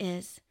show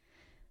is,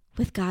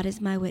 "With God as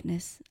my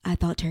witness, I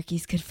thought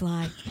turkeys could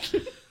fly."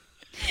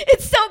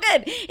 It's so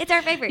good. It's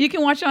our favorite. You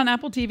can watch it on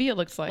Apple TV, it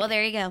looks like. Well,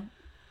 there you go.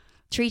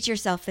 Treat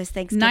yourself this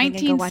Thanksgiving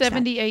and go watch that.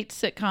 1978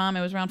 sitcom.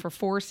 It was around for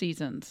 4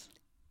 seasons.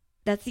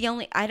 That's the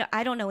only.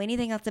 I don't know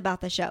anything else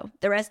about the show.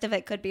 The rest of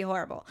it could be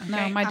horrible.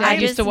 No, my I dad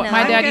used just to. know-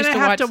 My I'm dad gonna used to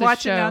have watch to this watch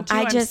it show. now too. I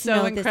I'm just so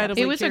know this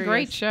incredibly It was a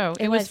great curious. show.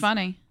 It It was was.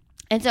 funny.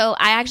 And so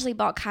I actually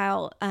bought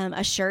Kyle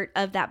a shirt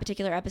of that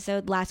particular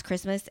episode last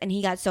Christmas, and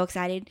he got so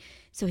excited.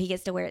 So he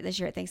gets to wear it this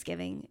year at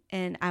Thanksgiving,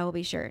 and I will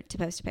be sure to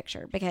post a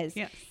picture because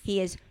Yes.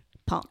 he is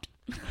pumped.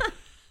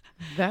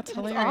 That's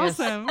hilarious.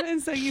 Awesome.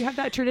 And so you have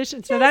that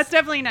tradition. So that's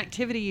definitely an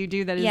activity you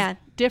do that is Yeah.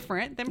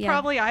 different than Yeah.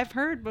 probably I've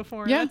heard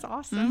before. Yeah. That's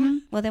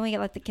awesome. Well, then we get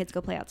let the kids go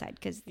play outside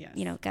because Yes.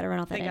 got to run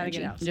off that They got to energy.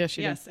 get out. Yes,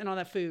 you do. yes, and all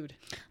that food.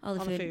 All the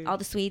All the food, food. all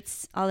the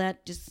sweets, all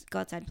that. Just go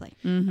outside and play.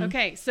 Mm-hmm.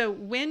 Okay, so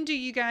when do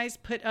you guys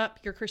put up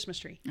your Christmas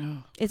tree?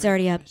 Oh. It's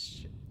already up.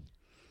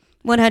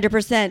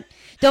 100%.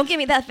 Don't give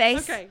me that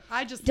face. Okay,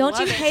 I just Don't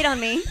love you it. hate on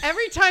me.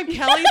 Every time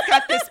Kelly's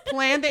got this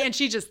plan and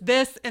she just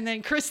this, and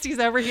then Christy's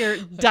over here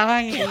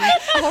dying.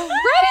 Already?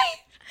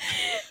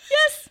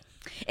 Yes.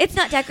 It's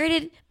not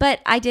decorated, but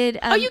I did.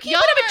 Oh, you can't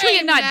put up a tree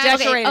and not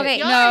decorate okay. it.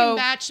 Y'all No. are a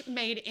match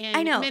made in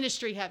I know.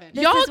 ministry heaven.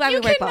 This Y'all, is why you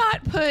we work well.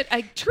 cannot put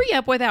a tree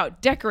up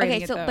without decorating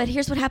Okay, it, so though. but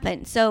here's what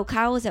happened. So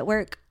Kyle was at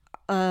work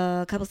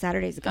a couple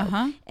Saturdays ago,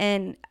 Uh-huh.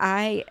 and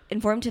I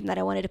informed him that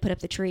I wanted to put up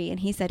the tree, and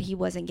he said he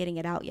wasn't getting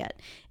it out yet.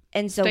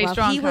 And so Stay while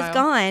strong, he was Kyle.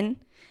 gone,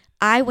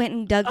 I went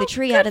and dug the Oh,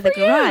 tree good out of the for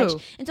you. garage.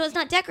 And so it's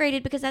not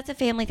decorated because that's a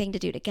family thing to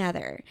do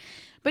together.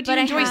 But do you but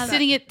I enjoy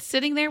have-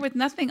 sitting there with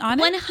nothing on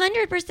it?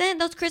 100%.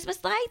 Those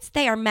Christmas lights,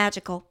 they are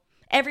magical.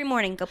 Every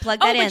morning, go plug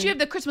Oh, that in. but you have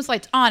the Christmas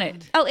lights on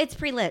it. Oh, it's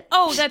pre-lit.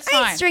 Oh, that's I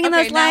ain't fine. stringing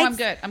okay, those now lights. I'm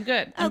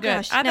good. Oh, I'm good.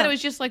 gosh, I thought no. it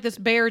was just like this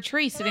bare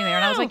tree sitting there,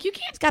 and I was like, you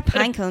can't. It's got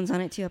pine cones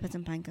on it too. I put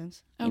some pine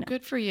cones. Oh,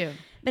 good for you.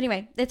 But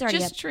anyway, it's already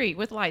Just up. tree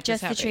with lights.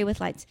 Just is the tree happy. with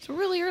lights. It's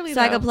really early.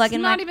 So I go though. plug It's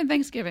in not my- even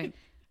Thanksgiving.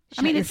 I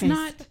Shut mean, your it's face.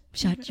 not.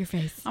 Shut your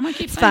face. I'm gonna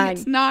keep It's saying fine.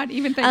 it's not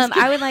even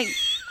Thanksgiving. I would like.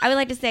 I would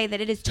like to say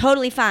that it is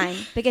totally fine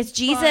because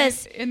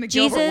Jesus, in the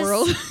Gilbert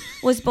world.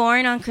 was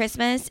born on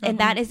Christmas, and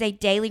that is a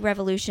daily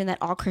revolution that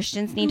all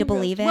Christians need to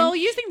believe in. Well,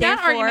 using that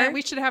Therefore, argument,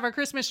 we should have our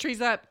Christmas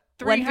trees up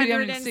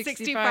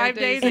 365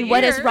 days a and year.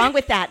 what is wrong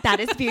with that? That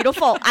is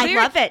beautiful. I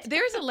love it.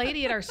 There's a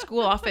lady at our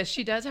school office.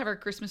 She does have her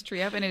Christmas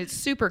tree up, and it's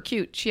super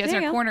cute. She has There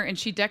her you go. corner, and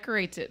she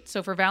decorates it.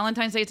 So for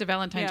Valentine's Day, it's a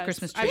Valentine's Yes,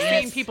 Christmas tree. I've And seen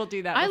it's- people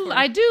do that before.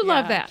 I do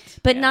love that.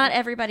 But not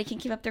everybody can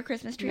keep up their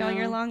Christmas tree all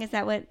year No. long. Is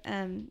that what?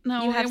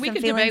 No, you have and we some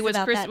could feelings debate was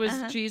about that?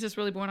 was Jesus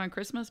really born on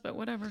Christmas, but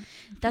whatever.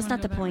 That's If you not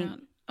wanna the go that point.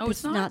 route. Oh,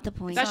 It's not the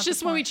point. That's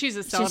just when we choose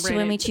to celebrate. just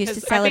when we it, choose to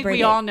 'cause celebrate. I think we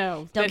it. all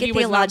know Don't that get he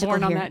was not theological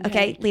born on here. that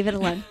Okay, day. leave it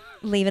alone.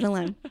 Leave it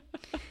alone.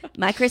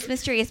 My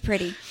Christmas tree is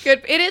pretty.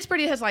 Good. It is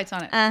pretty. It has lights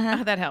on it.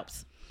 That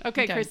helps.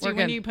 Okay, Okay, Christy, we're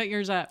when good. do you put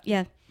yours up?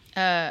 Yeah.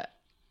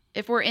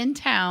 If we're in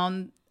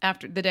town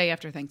after the day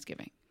after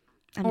Thanksgiving,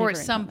 I'm or never at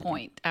in some town.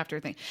 point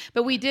after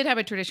but we did have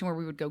a tradition where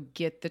we would go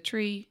get the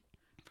tree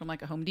from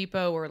like a Home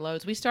Depot or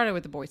Lowe's. We started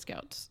with the Boy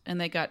Scouts,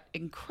 and they got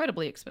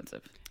incredibly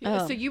expensive.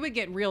 Yeah, so you would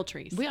get real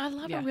trees. I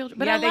love Yeah. a real tree,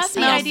 but Yeah, I they love the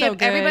smell idea so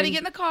of everybody good. get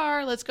in the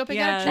car. Let's go pick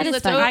Yeah. out a That tree. is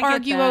Let's fun. go I get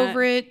argue that.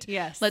 over it.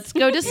 Yes. Let's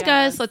go discuss.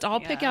 Yes. Let's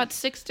all pick Yeah. out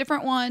 6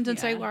 different ones and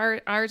say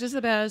ours is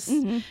the best,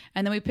 and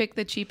then we pick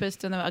the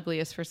cheapest and the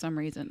ugliest for some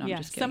reason. No, I'm Yeah,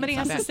 just kidding. somebody It's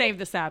has not to bad. save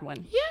the sad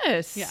one.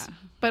 Yes. Yeah.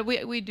 But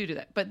we do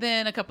that. But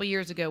then a couple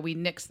years ago, we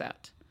nixed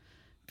that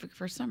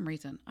for some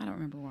reason. I don't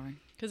remember why.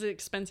 Because it's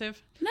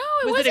expensive. No,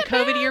 Was wasn't it a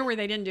COVID bad. year where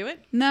they didn't do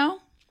it? No,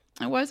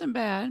 it wasn't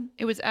bad.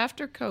 It was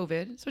after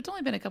COVID. So it's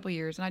only been a couple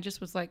years. And I just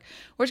was like,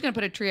 we're just going to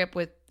put a tree up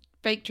with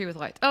fake tree with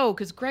lights. Oh,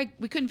 because Greg,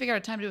 we couldn't figure out a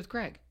time to do it with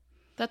Greg.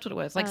 That's what it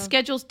was. Like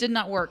schedules did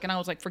not work. And I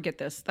was like, forget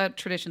this. That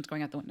tradition's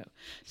going out the window.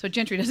 So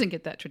Gentry doesn't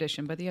get that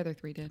tradition, but the other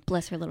 3 did.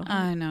 Bless her little heart.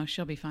 I know.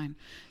 She'll be fine.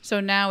 So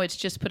now it's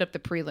just put up the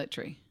pre-lit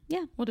tree.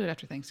 Yeah. We'll do it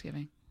after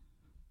Thanksgiving.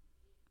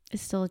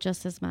 It's still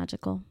just as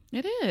magical.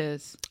 It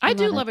is. I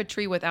do love it. love a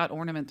tree without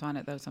ornaments on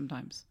it, though,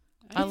 sometimes.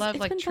 I love it's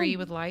like been tree fun.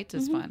 with lights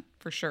is fun,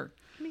 for sure.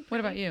 What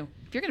about you?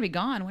 If you're going to be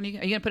gone, when are you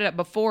going to put it up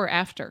before or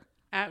after?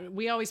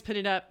 We always put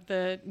it up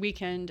the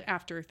weekend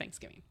after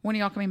Thanksgiving, When are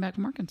y'all coming back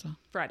from Arkansas?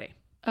 Friday.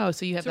 Oh,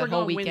 so you have So that we're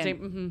whole going weekend.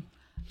 Wednesday.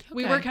 Mm-hmm.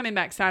 We Okay. were coming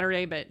back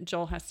Saturday, but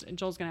Joel's going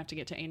to have to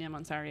get to A&M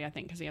on Saturday, I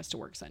think, because he has to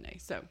work Sunday.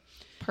 So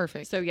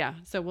Perfect. yeah.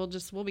 So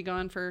we'll be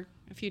gone for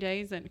a few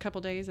days and a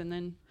couple days, and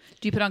then.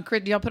 do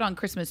y'all put on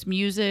Christmas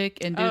music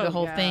and do Oh, the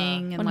whole yeah.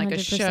 thing and like a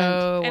 100%.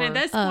 show? And or- at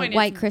this point,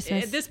 White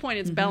Christmas. At this point,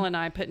 it's Bella and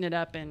I putting it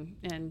up, and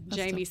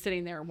Jamie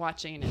sitting there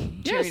watching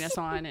and cheering us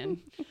on,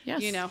 and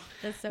Yes.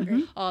 That's so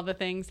great. all the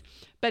things.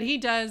 But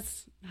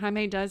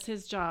Jaime does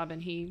his job,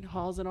 and he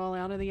hauls it all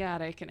out of the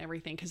attic and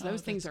everything, because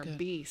those things are good.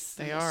 beasts.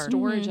 They and the are.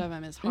 storage of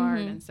them is hard,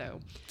 and so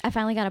I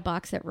finally got a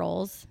box that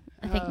rolls.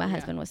 I think my yeah.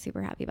 husband was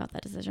super happy about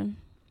that decision.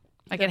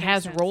 like that it makes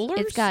has sense. rollers?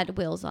 It's got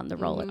wheels on the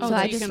roller. Oh, so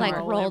I you just can like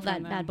roll it rolled from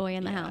that them. bad boy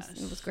in the house.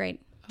 Yes. It was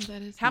great. Oh,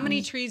 that is how nice.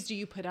 many trees do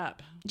you put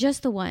up?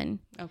 Just the one.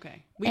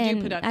 Okay, we and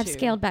do put up I've 2.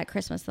 scaled back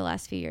Christmas the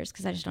last few years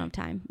because I just don't have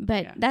time.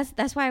 But Yeah.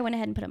 that's why I went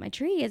ahead and put up my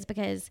tree, is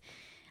because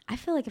I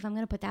feel like if I'm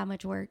going to put that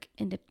much work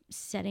into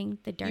setting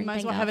the darn might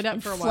as thing well have up it up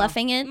and for a while.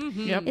 fluffing it,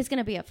 Yep. it's going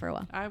to be up for a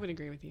while. I would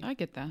agree with you. I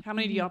get that. How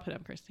many do y'all put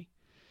up, Christy?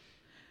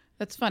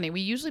 That's funny.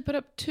 We usually put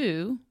up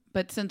 2,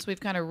 but since we've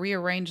kind of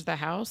rearranged the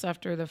house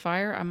after the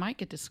fire, I might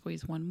get to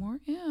squeeze one more.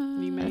 Yeah.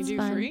 You may That's do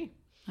fun. 3.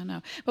 I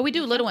know. But we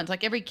do little ones.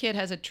 Like every kid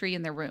has a tree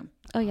in their room.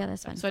 Oh, yeah,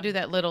 that's fun. So I do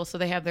that little, so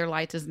they have their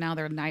lights as now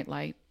their night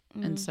light.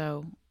 And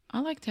so I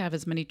like to have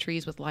as many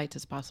trees with lights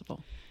as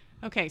possible.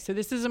 Okay, so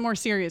this is a more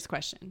serious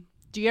question.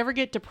 Do you ever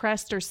get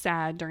depressed or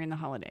sad during the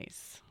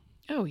holidays?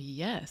 Oh,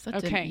 yes.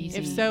 That's Okay, an easy,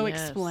 if so, yes.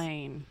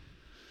 explain.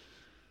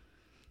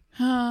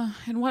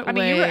 In what I way?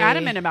 mean, you were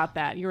adamant about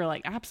that. You were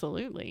like,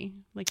 absolutely.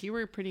 Like, you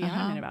were pretty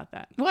adamant about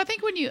that. Well, I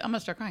think when I'm going to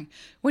start crying.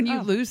 When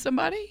you lose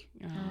somebody,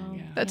 Oh,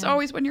 yeah. that's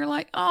always when you're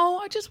like, oh,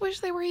 I just wish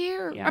they were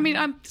here. Yeah. I mean,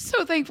 I'm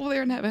so thankful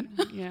they're in heaven.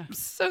 Yeah. I'm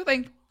so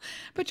thankful.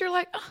 But you're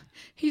like, oh,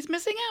 he's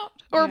missing out.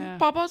 Or Yeah.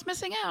 Papa's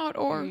missing out.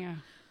 Or Yeah.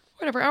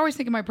 whatever. I always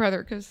think of my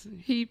brother because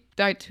he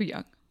died too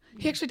young.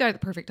 He actually died at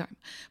the perfect time.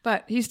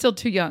 But he's still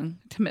too young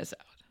to miss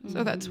out.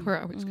 So that's where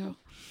I always go.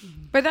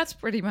 But that's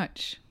pretty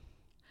much.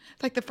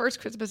 Like the first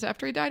Christmas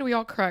after he died, we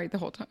all cried the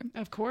whole time.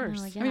 Of course.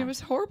 Oh, I mean, it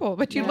was horrible.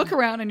 But you look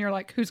around and you're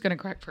like, who's going to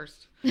cry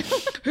first?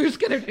 Who's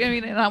going to? I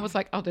mean, and I was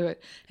like, I'll do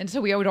it. And so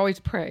we would always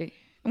pray.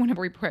 And whenever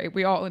we pray,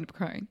 we all end up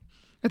crying.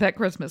 But that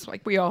Christmas,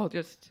 like we all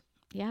just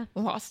Yeah.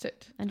 lost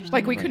it. Understandable.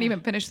 Like we couldn't even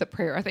finish the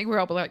prayer. I think we were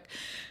all like,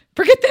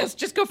 forget this.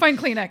 Just go find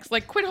Kleenex.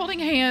 Like quit holding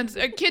hands.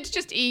 Kids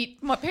just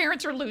eat. My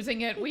parents are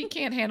losing it. We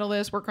can't handle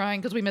this. We're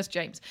crying because we miss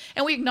James.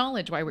 And we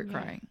acknowledge why we're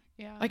crying.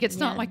 Yeah. Like it's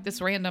not like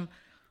this random,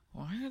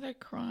 why are they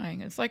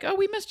crying? It's like, oh,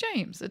 we miss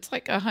James. It's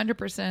like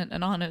 100%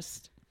 an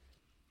honest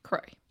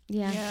cry.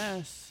 Yeah.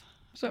 Yes.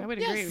 So I would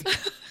yes. agree.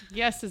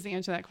 Yes is the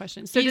answer to that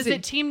question. So does Easy.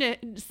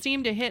 it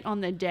seem to hit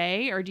on the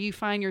day, or do you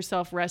find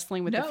yourself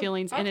wrestling with the No,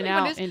 feelings in I'll and tell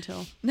you what out it is.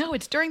 until? No,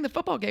 it's during the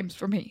football games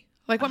for me.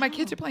 Like when my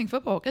kids are playing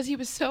football, because he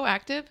was so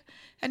active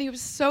and he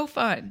was so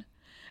fun.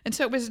 And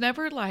so it was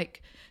never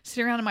like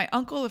sitting around, and my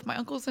uncle, if my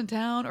uncle's in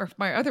town or if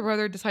my other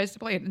brother decides to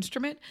play an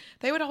instrument,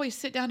 they would always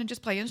sit down and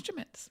just play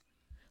instruments.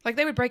 Like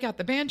they would break out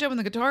the banjo and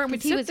the guitar, and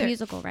we'd He sit was there.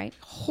 musical, right?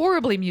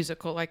 Horribly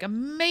musical, like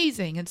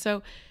amazing. And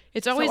so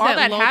it's always So all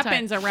that lull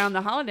happens time. around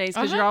the holidays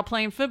because you're all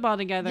playing football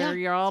together. Yeah.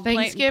 You're all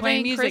Thanksgiving,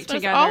 playing music Christmas,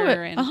 together. all of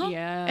it. And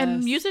yes.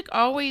 And music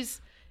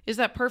always is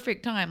that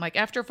perfect time. Like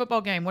after a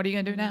football game, what are you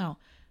going to do now?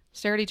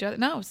 Stare at each other?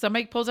 No,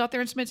 somebody pulls out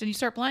their instruments and you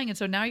start playing. And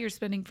so now you're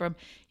spending from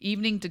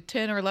evening to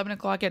 10 or 11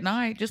 o'clock at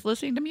night just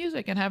listening to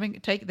music and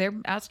they're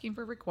asking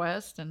for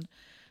requests and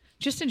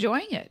just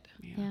enjoying it.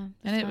 Yeah.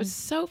 And it was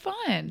so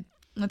fun.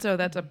 And so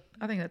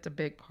I think that's a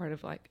big part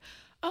of like,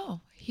 oh,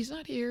 he's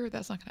not here.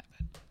 That's not going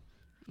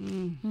to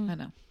happen. I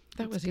know.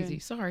 That was good. easy.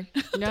 Sorry.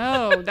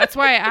 No, that's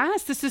why I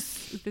asked. This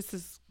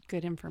is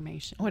good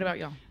information. What about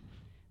y'all?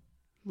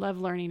 Love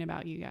learning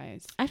about you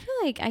guys. I feel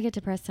like I get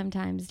depressed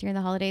sometimes during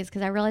the holidays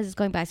because I realize it's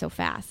going by so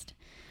fast.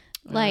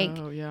 Like,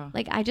 oh, yeah.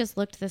 like I just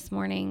looked this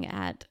morning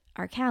at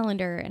our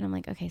calendar and I'm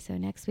like, okay, so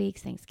next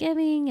week's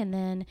Thanksgiving and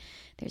then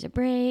there's a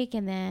break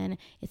and then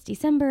it's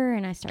December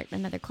and I start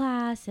another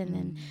class and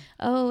then,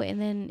 and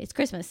then it's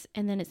Christmas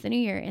and then it's the New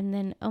Year and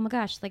then, oh my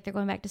gosh, like they're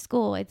going back to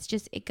school. It's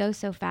just, it goes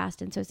so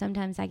fast. And so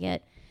sometimes I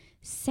get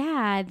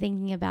sad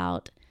thinking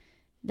about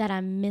that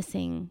I'm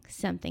missing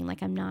something,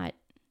 like I'm not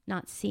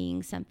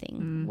seeing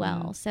something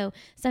well. So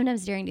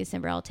sometimes during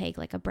December, I'll take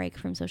like a break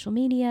from social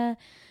media.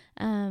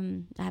 I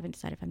haven't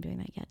decided if I'm doing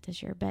that yet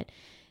this year, but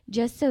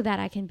just so that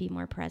I can be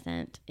more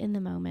present in the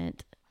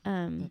moment.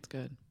 That's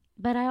good.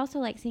 But I also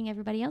like seeing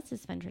everybody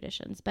else's fun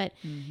traditions, but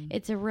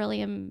it's a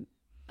really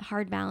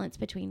hard balance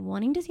between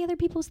wanting to see other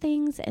people's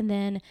things and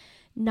then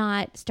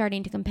not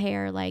starting to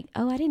compare like,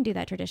 oh, I didn't do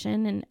that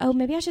tradition. And, oh,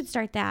 maybe I should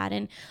start that.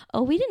 And,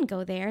 oh, we didn't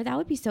go there. That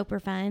would be super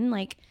fun.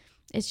 Like,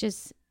 it's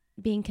just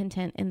being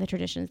content in the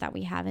traditions that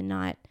we have and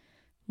not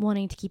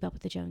wanting to keep up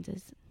with the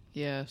Joneses.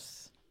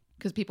 Yes.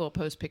 Because people will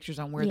post pictures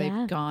on where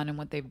they've gone and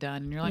what they've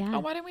done. And you're like, oh,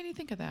 why didn't we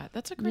think of that?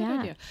 That's a great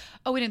idea.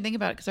 Oh, we didn't think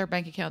about it because our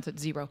bank account's at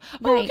zero.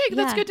 Oh, Right. okay.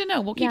 That's good to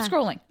know. We'll keep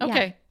scrolling.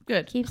 Okay.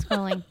 Good. Keep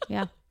scrolling.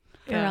 Yeah.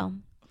 For real.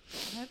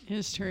 That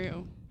is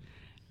true.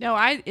 No,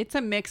 it's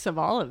a mix of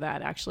all of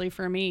that actually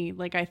for me.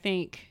 Like I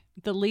think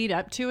the lead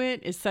up to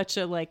it is such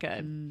a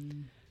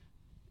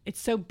it's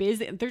so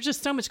busy. There's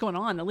just so much going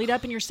on. The lead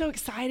up and you're so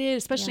excited,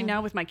 especially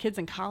now with my kids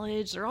in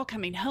college. They're all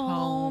coming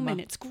home and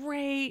it's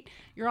great.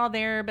 You're all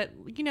there, but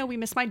we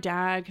miss my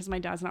dad because my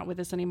dad's not with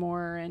us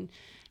anymore. And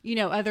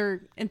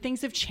and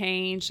things have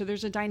changed. So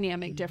there's a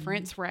dynamic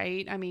difference,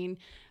 right? I mean,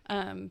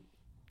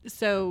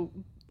 so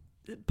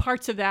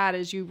parts of that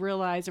as you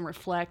realize and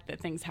reflect that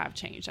things have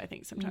changed. I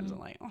think sometimes I'm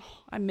like, oh,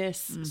 I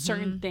miss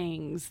certain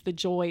things, the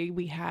joy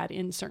we had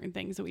in certain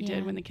things that we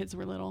did when the kids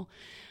were little.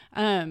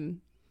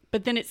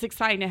 But then it's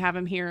exciting to have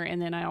them here.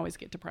 And then I always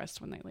get depressed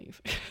when they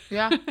leave.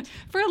 Yeah.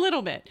 For a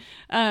little bit,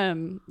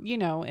 and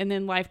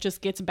then life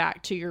just gets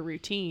back to your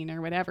routine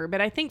or whatever.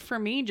 But I think for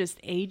me, just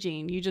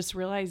aging, you just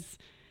realize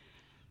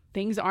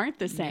things aren't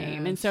the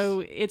same. And so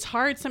it's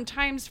hard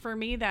sometimes for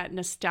me that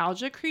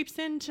nostalgia creeps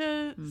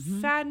into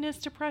sadness,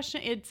 depression.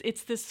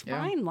 It's this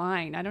fine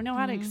line. I don't know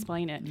how to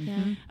explain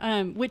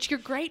it. Which you're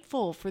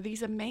grateful for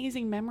these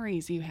amazing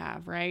memories you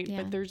have, right? Yeah.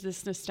 But there's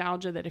this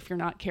nostalgia that if you're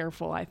not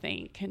careful, I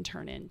think can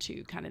turn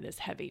into kind of this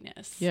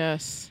heaviness.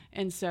 Yes.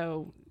 And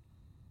so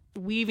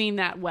weaving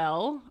that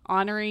well,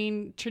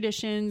 honoring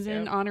traditions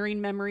and honoring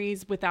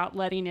memories without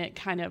letting it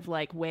kind of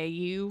like weigh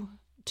you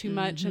too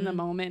much in the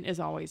moment is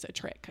always a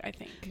trick, I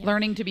think.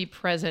 Learning to be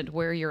present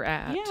where you're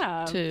at.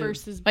 Yeah. Too.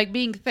 Versus like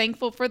being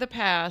thankful for the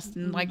past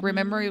and like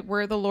remember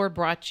where the Lord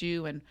brought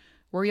you and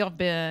where y'all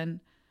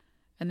been.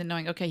 And then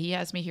knowing, okay, he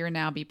has me here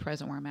now, be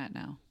present where I'm at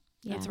now.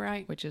 Yeah. That's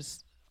right. Which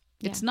is,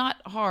 it's not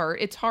hard.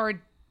 It's hard,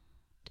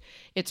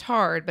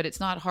 but it's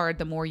not hard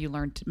the more you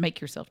learn to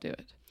make yourself do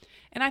it.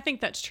 And I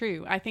think that's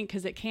true. I think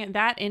because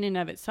that in and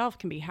of itself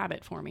can be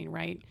habit forming,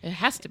 right? It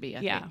has to be, I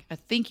think. I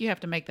think you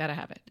have to make that a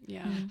habit.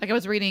 Yeah. Like I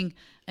was reading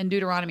in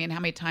Deuteronomy and how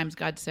many times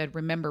God said,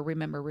 remember,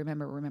 remember,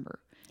 remember, remember.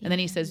 And then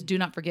he says, do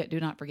not forget, do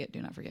not forget,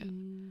 do not forget.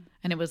 And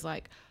it was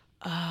like,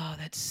 oh,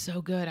 that's so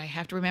good. I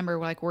have to remember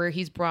like where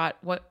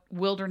what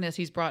wilderness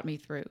he's brought me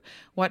through,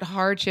 what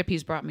hardship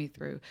he's brought me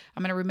through.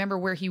 I'm going to remember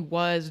where he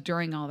was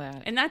during all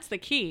that. And that's the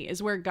key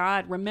is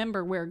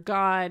remember where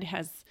God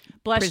has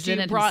blessed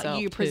you, brought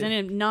you,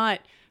 presented, not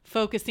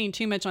focusing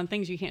too much on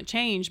things you can't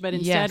change, but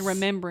instead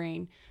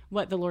remembering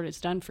what the Lord has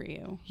done for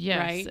you. Yes.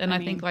 Right? And I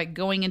think like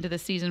going into the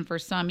season for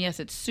some, yes,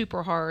 it's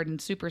super hard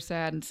and super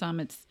sad. And some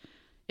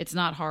it's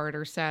not hard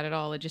or sad at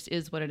all. It just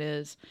is what it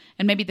is.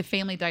 And maybe the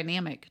family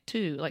dynamic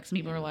too. Like some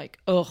people are like,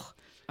 ugh,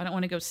 I don't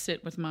want to go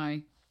sit with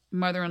my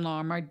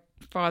mother-in-law or my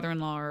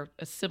father-in-law or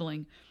a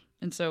sibling.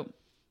 And so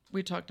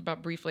we talked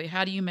about briefly,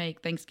 how do you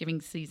make Thanksgiving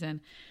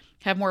season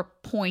have more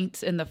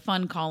points in the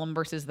fun column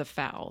versus the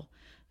foul?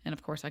 And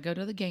of course, I go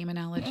to the game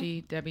analogy.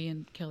 Debbie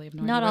and Kelly have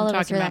no idea Not what all I'm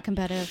of us talking are about. that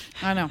competitive.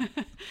 I know.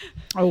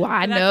 Oh,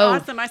 I That's know.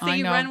 awesome. I see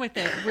you run with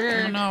it.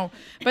 I know.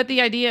 But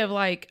the idea of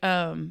like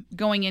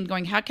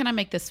going, how can I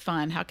make this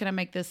fun? How can I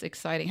make this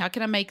exciting? How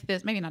can I make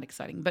this, maybe not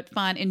exciting, but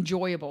fun,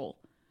 enjoyable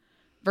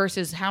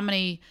versus how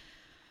many,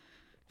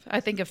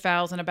 I think of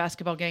fouls in a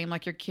basketball game,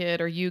 like your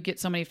kid or you get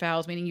so many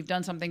fouls, meaning you've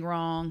done something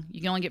wrong.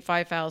 You can only get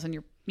 5 fouls and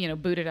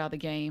booted out of the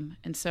game.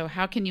 And so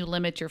how can you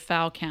limit your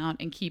foul count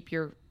and keep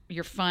your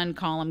fun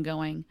column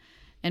going?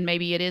 And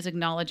maybe it is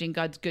acknowledging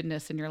God's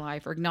goodness in your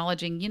life, or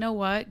acknowledging, you know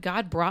what,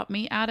 God brought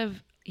me out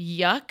of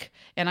yuck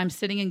and I'm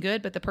sitting in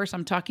good, but the person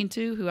I'm talking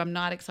to who I'm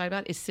not excited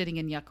about is sitting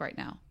in yuck right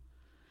now.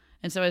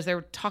 And so as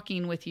they're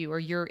talking with you or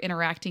you're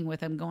interacting with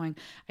them going,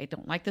 I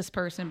don't like this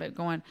person, but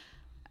going,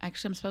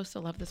 actually, I'm supposed to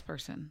love this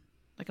person.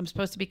 Like, I'm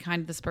supposed to be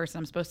kind to this person.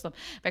 I'm supposed to love.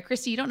 But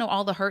Christy, you don't know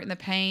all the hurt and the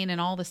pain and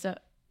all the stuff.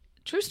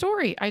 True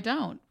story. I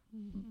don't.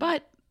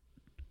 But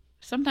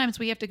sometimes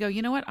we have to go,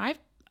 you know what?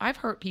 I've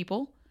hurt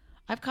people.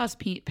 I've caused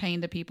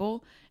pain to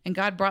people. And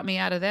God brought me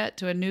out of that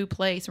to a new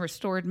place and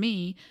restored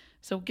me.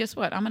 So guess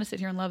what? I'm going to sit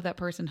here and love that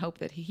person, hope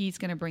that he's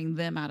going to bring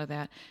them out of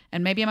that.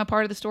 And maybe I'm a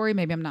part of the story.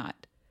 Maybe I'm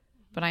not.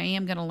 But I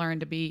am going to learn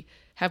to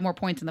have more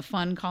points in the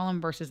fun column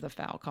versus the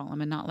foul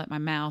column, and not let my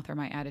mouth or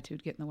my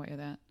attitude get in the way of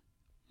that.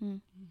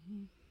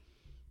 Mm-hmm.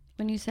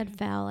 When you said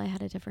foul, I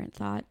had a different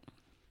thought.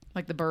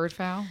 Like the bird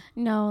foul?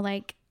 No,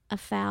 like a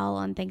foul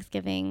on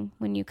Thanksgiving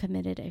when you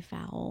committed a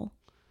foul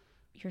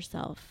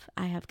yourself.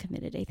 I have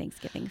committed a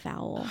Thanksgiving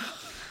foul.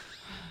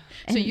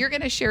 So you're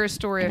going to share a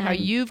story of how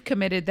you've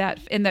committed that,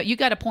 and that you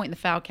got a point in the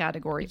foul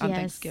category on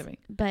Thanksgiving.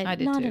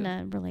 But not in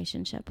a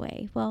relationship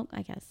way. Well,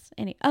 I guess.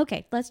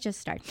 Okay, let's just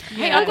start.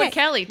 Hey, Uncle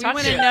Kelly, we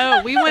want to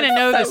know. We want to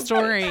know the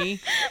story.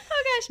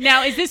 Oh gosh.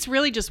 Now, is this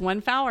really just one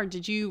foul, or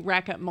did you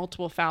rack up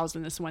multiple fouls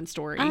in this one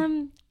story?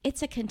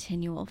 It's a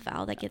continual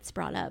foul that gets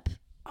brought up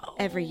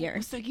every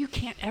year. So you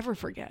can't ever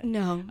forget.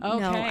 No,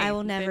 I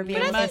will never be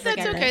able to forget. But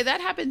that's okay.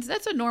 That happens.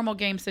 That's a normal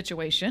game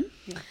situation.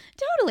 Yeah.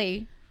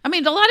 Totally. I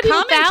mean, a lot of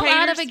people foul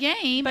out of a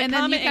game, but and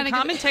then you kind of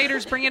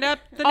commentators bring it up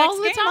all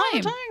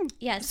the time.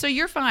 Yes. So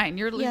you're fine.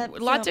 You're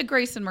lots of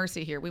grace and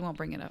mercy here. We won't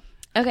bring it up.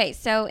 Okay,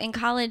 so in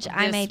college,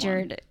 I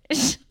majored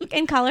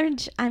in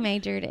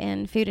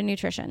food and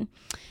nutrition.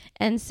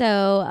 And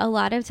so a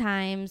lot of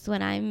times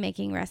when I'm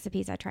making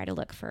recipes, I try to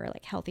look for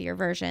like healthier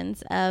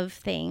versions of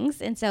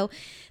things. And so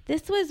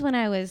this was when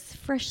I was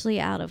freshly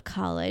out of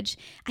college.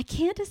 I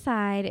can't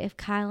decide if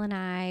Kyle and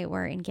I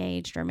were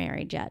engaged or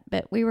married yet,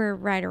 but we were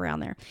right around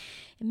there.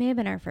 It may have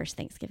been our first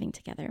Thanksgiving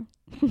together.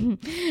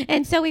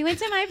 And so we went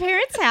to my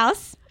parents'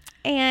 house,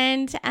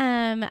 and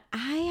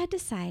I had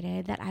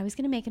decided that I was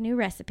going to make a new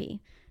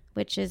recipe,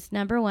 which is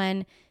number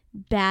one,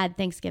 bad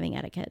Thanksgiving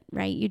etiquette,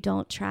 right? You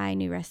don't try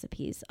new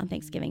recipes on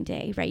Thanksgiving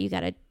Day, right? You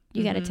gotta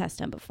test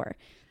them before.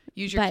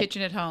 Use your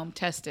kitchen at home,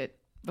 test it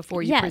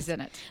before you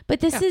present it. But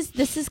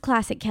this is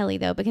classic Kelly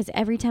though, because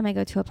every time I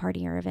go to a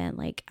party or event,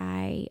 like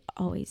I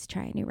always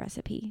try a new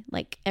recipe,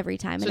 like every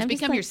time. So and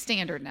it's become your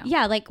standard now.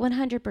 Yeah, like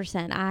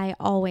 100%. I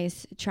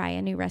always try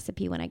a new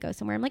recipe when I go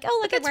somewhere. I'm like, oh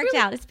look, it worked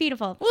out. It's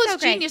beautiful. Well,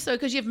 it's genius though,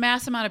 because you have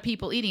mass amount of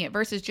people eating it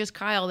versus just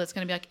Kyle that's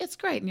going to be like, it's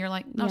great, and you're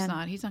like, no, it's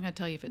not. He's not going to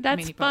tell you if it's.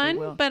 That's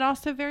fun, but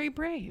also very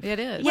brave. It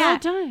is. Yeah. Well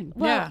done.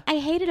 Well, I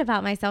hate it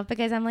about myself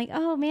because I'm like,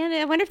 oh man,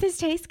 I wonder if this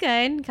tastes good.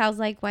 And Kyle's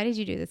like, why did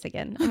you do this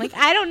again? I'm like,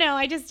 I don't know.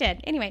 I just did.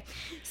 Anyway,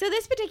 so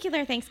this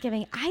particular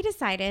Thanksgiving, I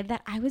decided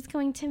that I was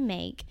going to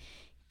make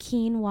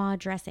quinoa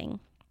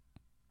dressing.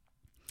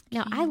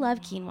 Now, I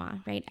love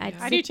quinoa, right?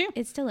 I do too.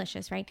 It's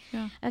delicious, right?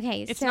 Yeah.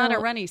 Okay, it's not a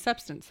runny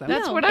substance, though.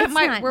 That's what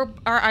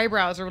our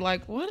eyebrows are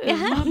like, what is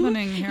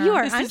happening here? You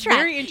are this on is track.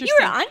 Very interesting.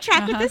 You are on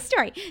track with this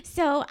story.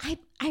 So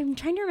I'm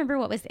trying to remember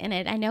what was in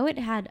it. I know it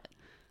had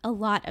a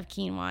lot of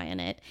quinoa in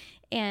it.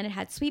 And it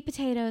had sweet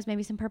potatoes,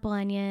 maybe some purple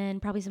onion,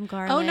 probably some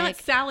garlic. Oh, not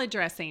salad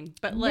dressing,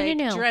 but like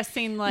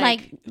dressing,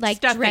 like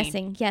stuffing.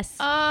 Dressing. Yes.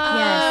 Oh,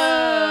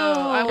 yes.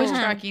 I was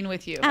tracking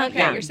with you.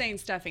 Okay, you're saying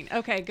stuffing.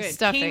 Okay, good.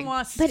 Stuffing.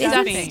 Quinoa but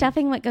stuffing. isn't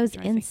stuffing what goes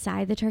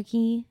inside the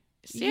turkey?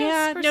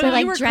 Yeah, yes, no, so you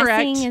like were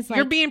dressing correct. is like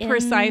you're being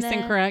precise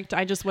and correct.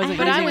 I just wasn't.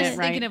 But I was it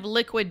right. thinking of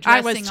liquid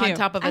dressing on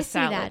top of a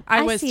salad. That.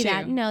 I was see too.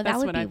 that. No, that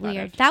would be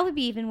weird. That would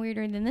be even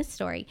weirder than this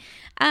story.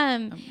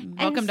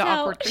 Welcome to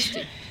Awkward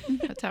Christy.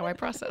 That's how I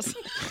process.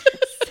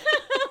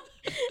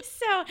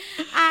 So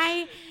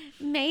I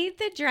made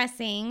the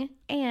dressing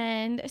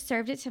and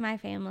served it to my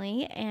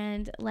family.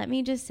 And let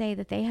me just say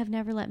that they have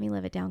never let me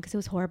live it down because it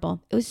was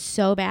horrible. It was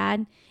so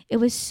bad. It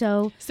was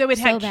so it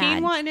had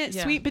bad. quinoa in it,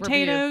 sweet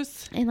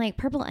potatoes. And like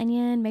purple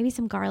onion, maybe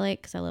some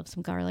garlic because I love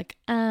some garlic.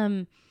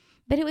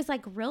 But it was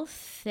like real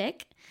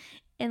thick.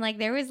 And like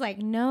there was like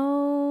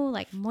no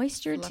like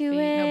moisture to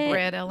it. No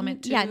bread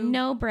element too. Yeah,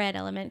 no bread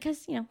element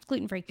because it's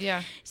gluten free.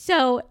 Yeah.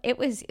 So it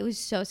was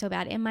so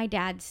bad. And my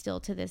dad still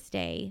to this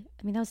day,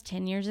 I mean that was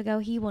 10 years ago.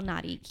 He will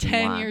not eat quinoa.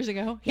 10 years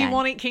ago, he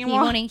won't eat quinoa. He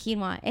won't eat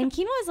quinoa. And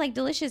quinoa is like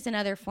delicious in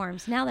other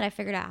forms. Now that I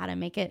figured out how to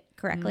make it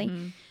correctly.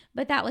 Mm-hmm.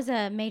 But that was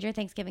a major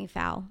Thanksgiving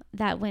foul.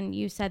 That when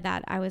you said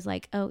that, I was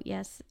like, oh,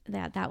 yes,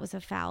 that was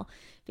a foul.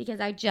 Because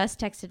I just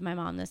texted my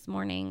mom this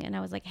morning and I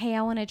was like, hey,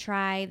 I want to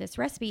try this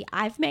recipe.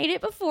 I've made it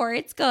before.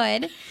 It's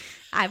good.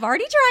 I've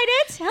already tried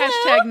it. Hello.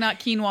 Hashtag not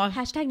quinoa.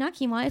 Hashtag not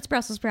quinoa. It's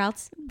Brussels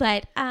sprouts.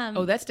 But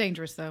oh, that's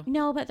dangerous though.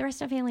 No, but the rest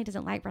of my family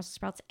doesn't like Brussels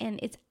sprouts. And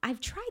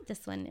I've tried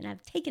this one and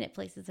I've taken it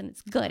places and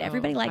it's good.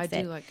 Everybody likes it.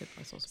 I do like good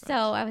Brussels sprouts.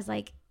 So I was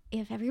like,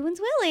 if everyone's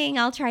willing,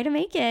 I'll try to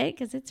make it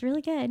because it's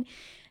really good.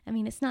 I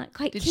mean, it's not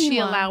quite Did quinoa. she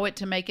allow it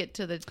to make it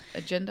to the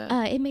agenda?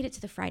 It made it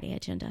to the Friday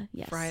agenda.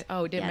 Yes. Friday.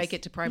 Oh, it didn't make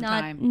it to prime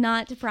not, time.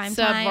 Not to prime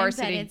Sub time.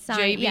 varsity. But it's on,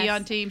 JV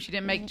on team. She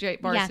didn't make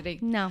varsity.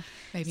 Yeah, no.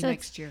 Maybe So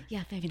next year.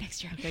 Yeah, maybe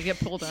next year. Okay, get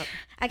pulled up.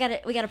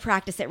 We got to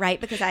practice it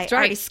right because I right.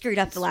 already screwed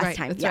up the last right.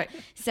 time. That's yeah. right.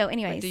 So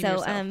anyway, Redeem so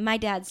yourself. my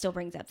dad still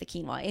brings up the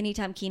quinoa.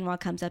 Anytime quinoa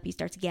comes up, he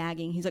starts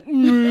gagging. He's like,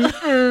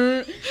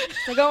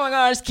 it's like, oh my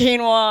gosh,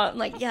 quinoa. I'm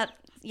like,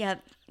 yeah,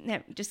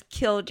 just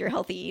killed your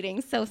healthy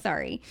eating. So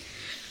sorry.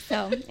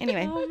 So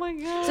anyway. Oh my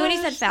god. So when he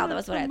said foul, that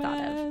was what I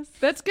thought of.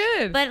 That's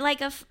good. But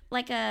like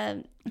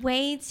a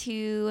way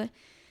to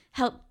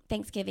help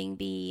Thanksgiving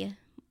be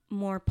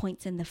more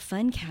points in the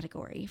fun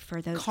category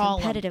for those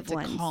competitive It's a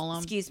ones. column.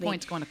 Excuse me.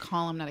 Points going to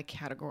column, not a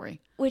category.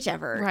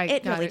 Whichever. Right,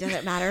 It got really it.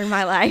 doesn't matter in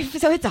my life,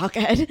 so it's all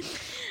good.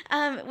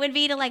 Would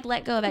be to like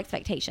let go of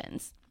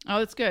expectations. Oh,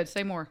 that's good.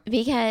 Say more.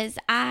 Because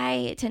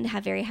I tend to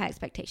have very high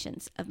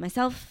expectations of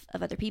myself,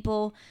 of other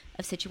people,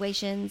 of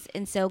situations.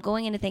 And so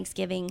going into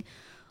Thanksgiving,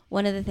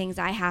 one of the things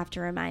I have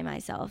to remind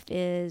myself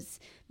is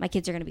my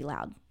kids are going to be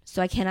loud.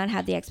 So I cannot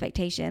have the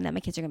expectation that my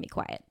kids are going to be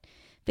quiet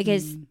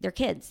because they're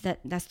kids.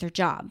 That's their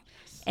job.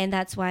 And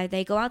that's why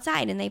they go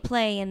outside and they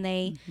play and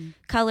they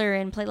color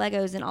and play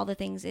Legos and all the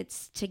things.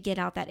 It's to get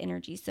out that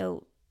energy.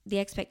 So the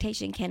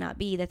expectation cannot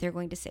be that they're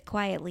going to sit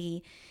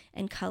quietly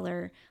and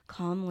color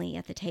calmly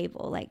at the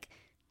table. Like,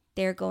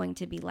 they're going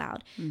to be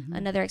loud.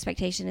 Another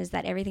expectation is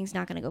that everything's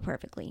not going to go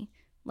perfectly.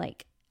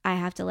 Like, I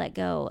have to let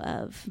go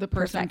of The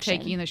person perfection.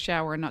 taking the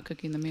shower and not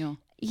cooking the meal.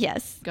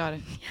 Yes. Got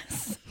it.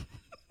 Yes.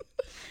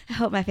 I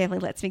hope my family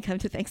lets me come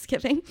to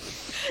Thanksgiving.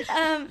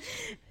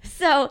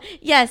 So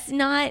yes,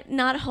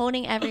 not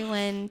holding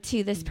everyone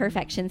to this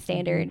perfection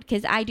standard,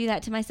 because I do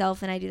that to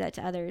myself and I do that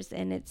to others,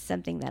 and it's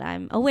something that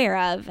I'm aware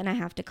of and I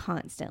have to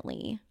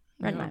constantly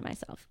remind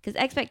myself, because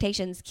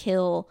expectations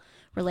kill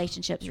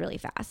relationships really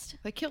fast.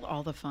 They kill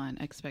all the fun.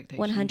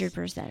 Expectations.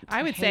 100%.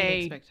 I would hate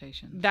say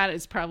expectations. that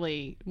is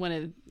probably one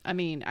of,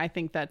 I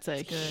think that's a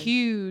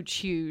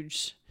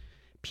huge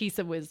piece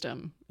of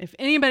wisdom. If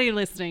anybody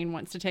listening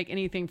wants to take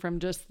anything from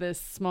just this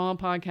small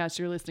podcast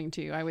you're listening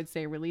to, I would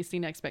say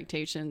releasing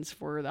expectations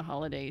for the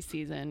holiday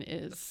season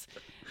is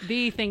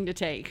the thing to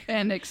take.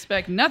 And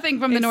expect nothing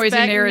from the noisy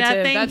Expect narrative.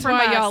 nothing That's from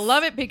why us. y'all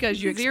love it,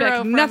 because you Zero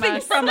expect from nothing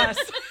us. from us.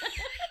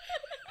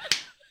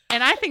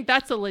 And I think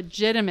that's a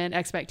legitimate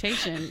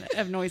expectation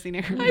of noisy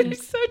I think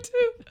narratives. so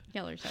too.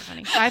 Y'all are so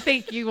funny. I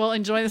think you will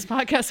enjoy this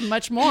podcast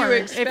much more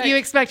You if you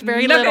expect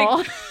very nothing. little.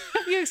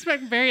 If you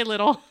expect very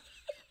little.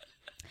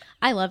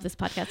 I love this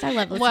podcast. I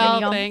love listening Well,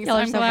 to y'all. thanks. Y'all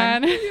are I'm so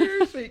glad.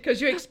 fun.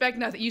 Because you expect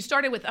nothing. You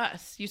started with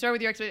us. You started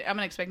with your expectation. I'm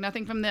going to expect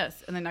nothing from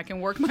this, and then I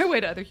can work my way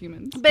to other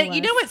humans. But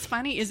you know what's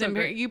funny is So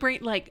great. you bring,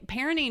 like,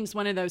 parenting's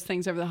one of those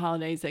things over the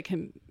holidays that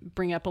can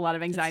bring up a lot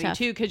of anxiety tough.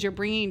 too, because you're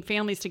bringing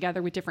families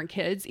together with different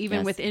kids. Even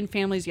Yes. within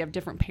families, you have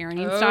different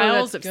parenting Oh,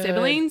 styles of that's good.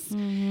 siblings.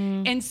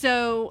 And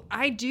so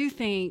I do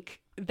think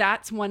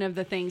that's one of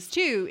the things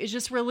too, is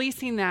just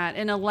releasing that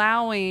and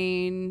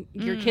allowing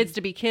your kids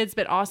to be kids,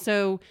 but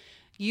also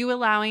you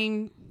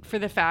allowing for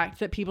the fact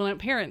that people don't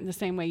parent the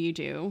same way you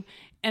do.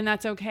 And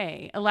that's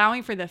okay.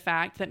 Allowing for the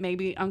fact that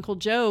maybe Uncle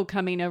Joe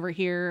coming over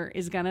here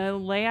is going to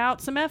lay out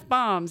some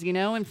F-bombs,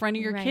 in front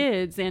of your Right.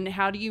 kids. And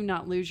how do you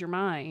not lose your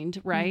mind,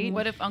 right?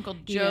 What if Uncle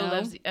You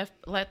Joe know?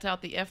 lets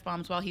out the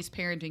F-bombs while he's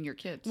parenting your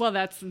kids? Well,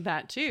 that's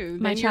that too.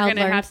 My Then you're child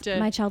going to have to.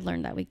 My child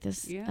learned that week.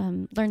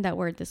 Learned that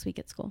word this week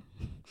at school.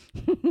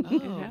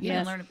 oh,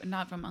 Yes. learn it,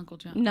 not from Uncle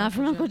Joe. Not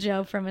from Uncle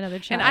Joe, from another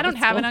child. And I don't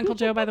at have an school. Uncle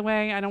Joe, by the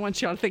way. I don't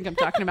want y'all to think I'm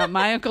talking about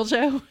my Uncle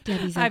Joe.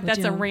 Debbie's Uncle That's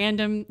a Joe.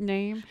 random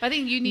name. I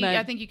think you need. But-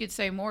 I think you could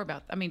say more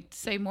about.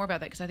 Say more about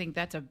that, because I think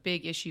that's a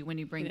big issue when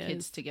you bring It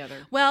kids is. together.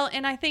 Well,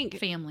 and I think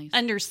Families.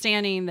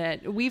 understanding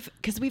that we've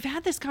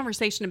had this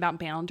conversation about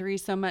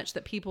boundaries so much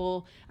that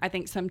people, I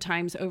think,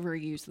 sometimes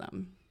overuse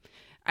them.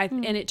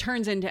 And it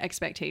turns into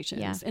expectations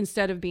Yeah.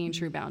 instead of being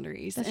true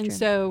boundaries. That's and true.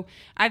 so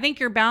I think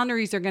your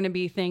boundaries are going to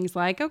be things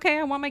like, okay,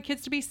 I want my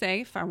kids to be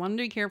safe. I want them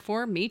to be cared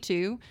for. Me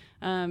too.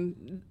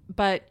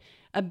 But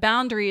a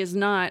boundary is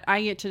not,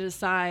 I get to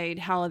decide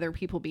how other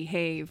people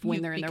behave when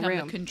You they're in the become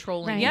room. the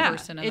controlling Right. Yeah,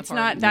 person in it's the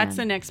party. not, that's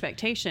Yeah. an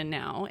expectation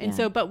now. And Yeah.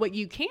 so, but what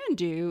you can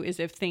do is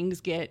if things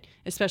get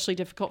especially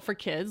difficult for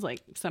kids,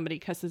 like somebody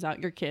cusses out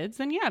your kids,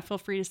 then yeah, feel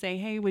free to say,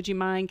 hey, would you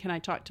mind? Can I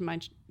talk to my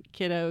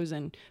kiddos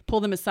and pull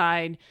them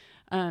aside,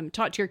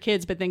 talk to your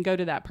kids, but then go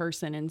to that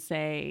person and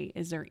say,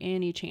 is there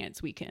any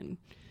chance we can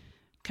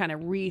kind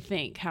of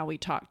rethink how we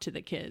talk to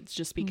the kids?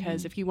 Just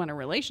because if you want a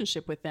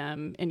relationship with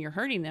them and you're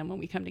hurting them when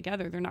we come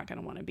together, they're not going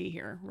to want to be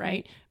here.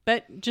 Right.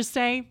 But just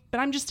say, but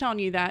I'm just telling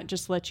you that,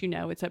 just to let you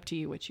know, it's up to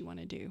you what you want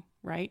to do.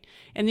 Right.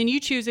 And then you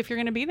choose if you're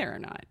going to be there or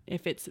not.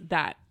 If it's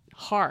that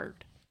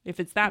hard, if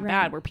it's that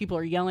bad where people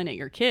are yelling at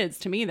your kids,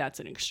 to me, that's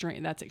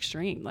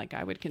extreme. Like,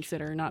 I would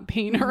consider not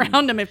being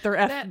around them if they're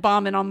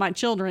F-bombing on my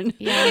children.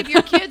 Yeah. If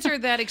your kids are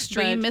that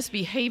extreme, But-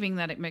 misbehaving,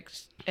 that it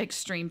makes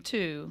extreme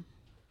too.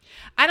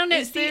 I don't know.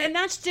 Is See, there- and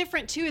that's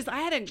different too. Is I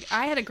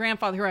had a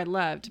grandfather who I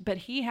loved, but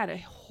he had a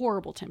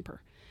horrible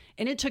temper,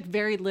 And it took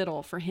very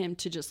little for him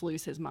to just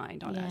lose his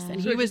mind on us.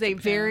 And So he it was just a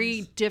very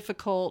depends.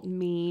 difficult,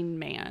 mean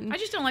man. I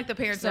just don't like the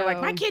parents that are like,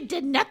 So- my kid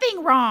did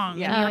nothing wrong.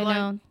 Yeah. And Oh, you're like,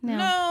 no, no.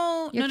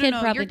 no, Your no, kid no.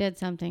 probably Your- did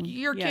something.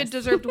 Your Yes. kid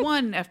deserved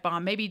one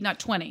F-bomb, maybe not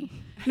 20. You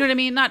know what I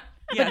mean? Not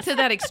Yes. but to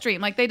that extreme.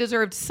 Like they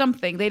deserved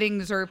something. They didn't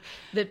deserve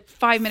the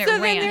 5-minute So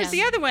rant. then there's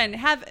the other one.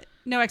 Have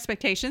no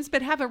expectations,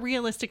 but have a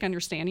realistic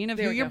understanding of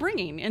There who we you're go.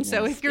 bringing. And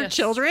so Yes. if your Yes.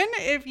 children,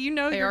 if you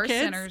know They your are kids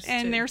sinners,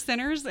 and too. they're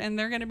sinners and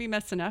they're going to be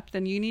messing up,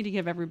 then you need to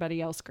give everybody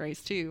else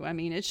grace too. I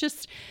mean, it's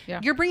just,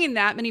 Yeah. you're bringing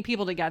that many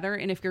people together.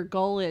 And if your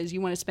goal is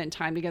you want to spend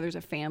time together as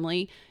a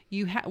family,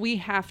 we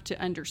have to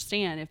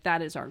understand if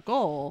that is our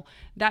goal,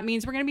 that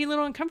means we're going to be a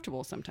little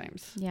uncomfortable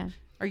sometimes. Yeah.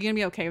 Are you going to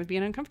be okay with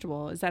being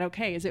uncomfortable? Is that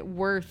okay? Is it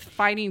worth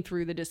fighting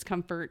through the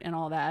discomfort and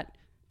all that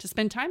to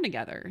spend time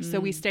together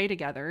so we stay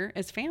together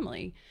as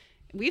family?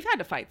 We've had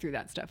to fight through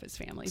that stuff as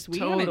families. We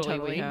haven't Totally,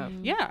 totally. we have.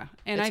 Yeah.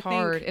 And It's I think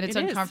hard and it's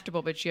it is.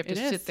 uncomfortable, but you have to It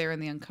sit is. there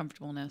in the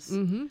uncomfortableness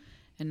Mm-hmm.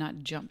 and not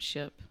jump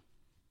ship,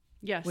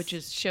 Yes. which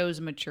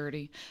shows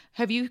maturity.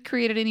 Have you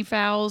created any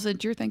fouls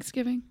at your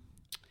Thanksgiving?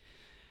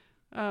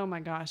 Oh my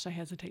gosh, I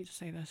hesitate to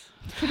say this.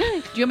 Do you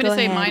want me Go to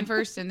say ahead. mine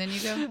first and then you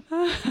go?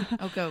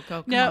 Oh, go.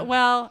 Come No, on.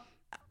 well,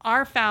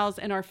 our fouls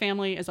and our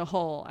family as a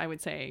whole, I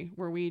would say,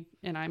 where we,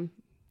 and I'm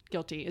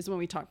guilty, is when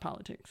we talk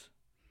politics.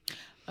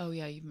 Oh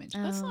yeah, you've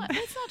mentioned that's Oh. not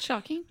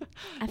shocking.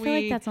 I feel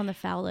We- like that's on the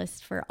foul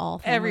list for all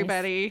families.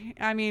 Everybody.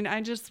 I mean,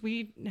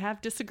 we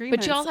have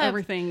disagreements But y'all have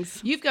over things.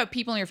 You've got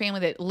people in your family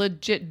that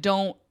legit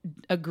don't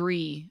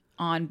agree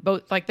on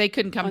both. Like they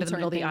couldn't come On to the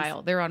middle of the certain things.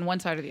 aisle. They're on one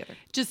side or the other.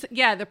 Just,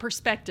 the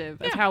perspective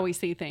of Yeah. how we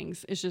see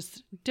things is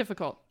just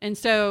difficult. And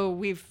so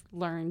we've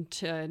learned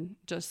to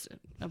just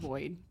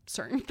avoid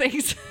certain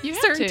things, You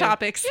have certain to.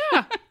 topics.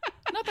 Yeah,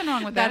 nothing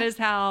wrong with that. That is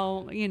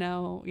how,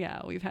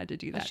 we've had to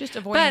do that. That's just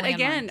avoiding But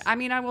again, landmines. I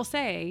mean, I will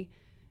say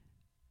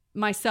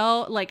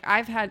myself, like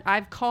I've had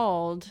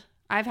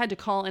to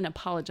call and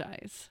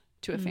apologize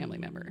to a family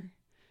member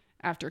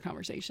after a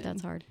conversation.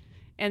 That's hard.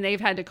 And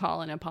they've had to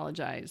call and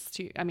apologize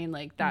to, I mean,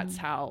 like that's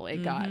how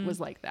it got, was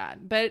like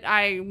that. But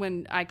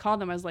when I called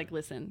them, I was like,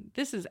 listen,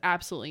 this is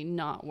absolutely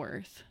not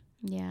worth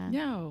Yeah.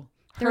 no.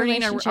 The hurting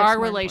relationship's our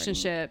more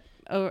relationship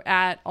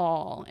at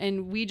all.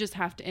 And we just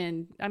have to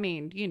end. I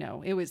mean,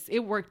 it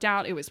worked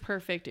out. It was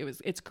perfect.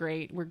 It's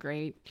great. We're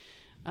great.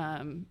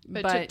 But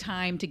it took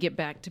time to get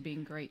back to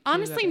being great. too,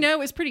 Honestly, I no, it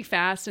was pretty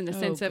fast in the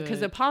sense of, because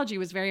the good. apology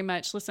was very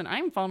much, listen,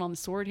 I'm falling on the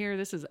sword here.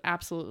 This is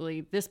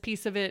absolutely, this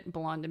piece of it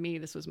belonged to me.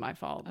 This was my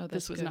fault. Oh, that's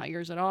this was good. not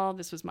yours at all.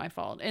 This was my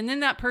fault. And then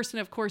that person,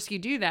 of course, you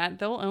do that,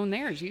 they'll own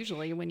theirs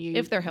usually when you,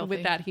 If they're healthy.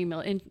 with that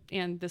humility,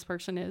 and this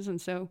person is. And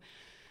so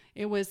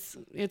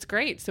it's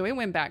great. So it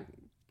went back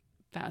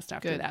fast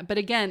after Good. that. But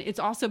again, it's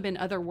also been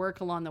other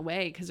work along the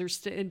way, because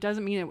it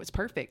doesn't mean it was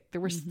perfect.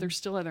 Mm-hmm. There's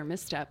still other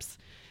missteps.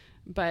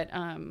 But,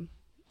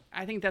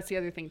 I think that's the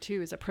other thing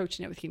too, is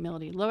approaching it with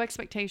humility, low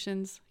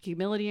expectations,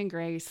 humility and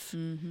grace.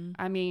 Mm-hmm.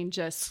 I mean,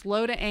 just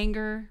slow to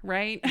anger,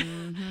 right?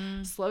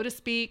 Slow to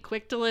speak,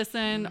 quick to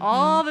listen,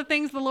 all the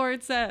things the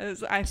Lord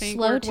says, I think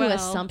Slow work to well.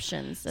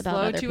 assumptions about Slow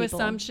other to people.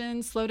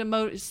 assumptions, slow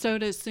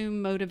to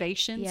assume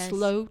motivations, Yes.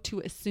 slow to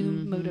assume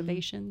Mm-hmm.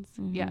 motivations.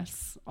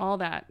 Yes. All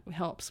that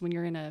helps when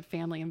you're in a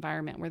family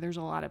environment where there's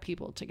a lot of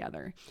people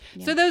together.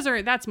 So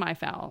that's my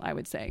foul, I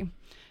would say.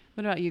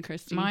 What about you,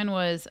 Christy? Mine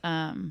was,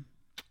 I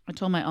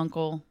told my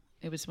uncle,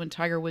 it was when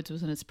Tiger Woods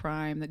was in his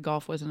prime, that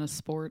golf wasn't a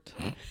sport.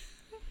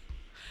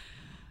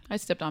 I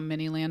stepped on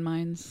many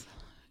landmines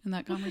in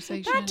that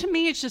conversation. That to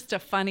me, it's just a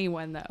funny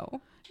one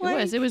though.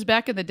 It was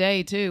back in the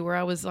day too, where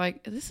I was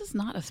like, "This is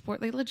not a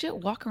sport. They legit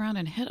walk around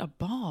and hit a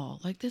ball.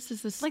 Like this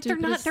is the Like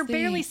stupidest they're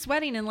barely thing.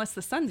 sweating unless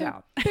the sun's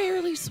out.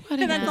 barely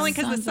sweating. And that's Yeah. only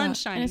because the Sun's sun's out.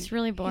 shining. And it's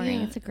really boring.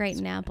 Yeah. It's a great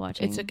nap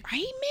watching. It's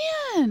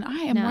amen.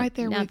 I am right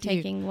there with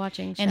you.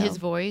 Watching show. And his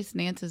voice,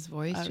 Nance's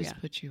voice, Oh, just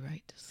yeah. puts you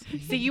right to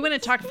sleep. See, you want to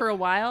talk for a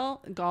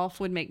while, golf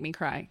would make me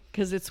cry,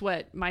 because it's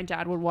what my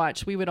dad would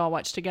watch. We would all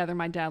watch together.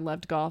 My dad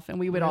loved golf, and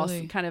we would all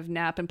Really? kind of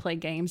nap and play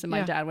games, and my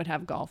Yeah. dad would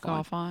have golf on.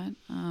 Golf on.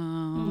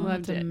 Oh,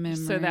 Loved that's a it. memory.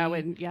 So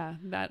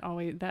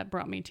that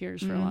brought me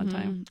tears for a long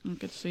time. I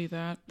could see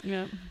that.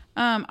 Yeah.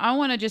 I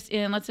want to just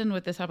end. Let's end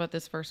with this. How about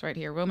this verse right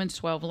here? Romans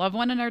 12. Love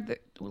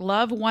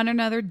one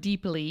another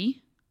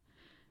deeply,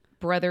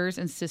 brothers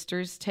and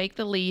sisters. Take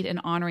the lead in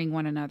honoring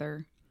one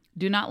another.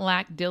 Do not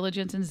lack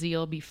diligence and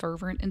zeal. Be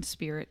fervent in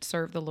spirit.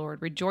 Serve the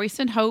Lord. Rejoice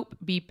in hope.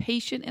 Be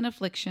patient in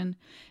affliction.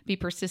 Be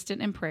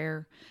persistent in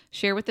prayer.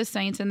 Share with the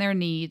saints in their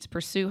needs.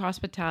 Pursue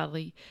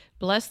hospitality.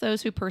 Bless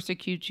those who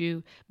persecute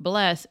you.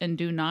 Bless and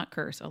do not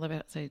curse. I love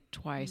it. Say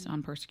twice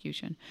on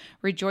persecution.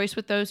 Rejoice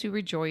with those who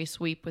rejoice.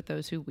 Weep with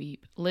those who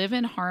weep. Live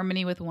in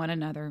harmony with one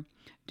another.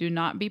 Do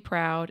not be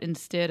proud.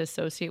 Instead,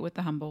 associate with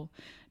the humble.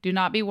 Do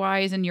not be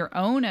wise in your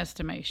own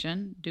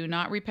estimation. Do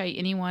not repay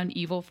anyone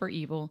evil for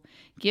evil.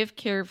 Give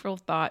careful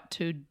thought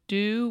to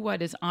do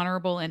what is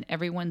honorable in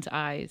everyone's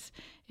eyes.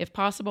 If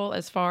possible,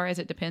 as far as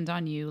it depends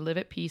on you, live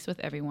at peace with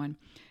everyone.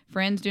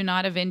 Friends, do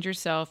not avenge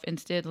yourself.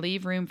 Instead,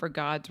 leave room for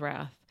God's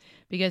wrath.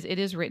 Because it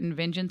is written,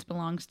 vengeance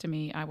belongs to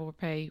me. I will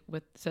repay,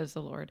 says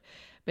the Lord.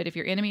 But if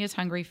your enemy is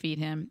hungry, feed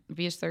him. If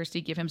he is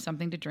thirsty, give him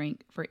something to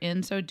drink. For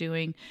in so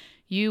doing,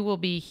 you will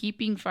be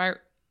heaping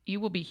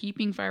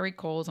fiery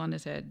coals on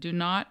his head. Do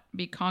not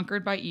be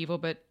conquered by evil,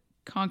 but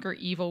conquer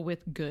evil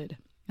with good.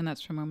 And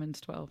that's from Romans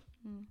 12.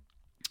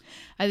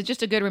 It's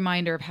just a good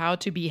reminder of how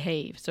to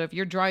behave. So if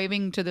you're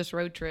driving to this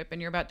road trip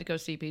and you're about to go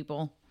see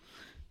people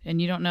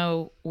and you don't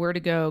know where to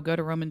go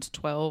to Romans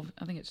 12.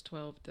 I think it's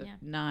 12 to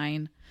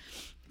 9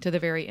 to the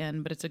very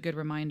end. But it's a good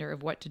reminder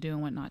of what to do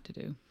and what not to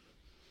do.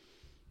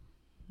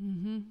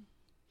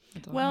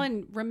 Mm-hmm. Well,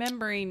 and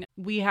remembering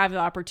we have the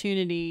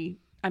opportunity.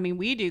 I mean,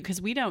 we do,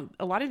 because we don't,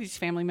 a lot of these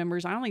family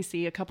members I only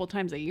see a couple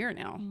times a year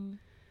now.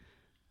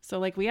 So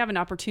like we have an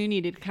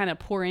opportunity to kind of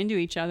pour into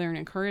each other and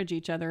encourage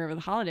each other over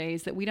the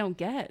holidays that we don't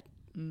get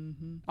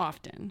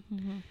often.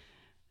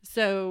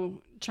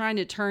 So trying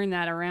to turn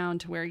that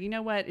around to where, you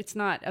know what, it's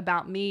not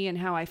about me and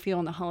how I feel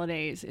in the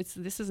holidays.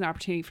 This is an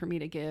opportunity for me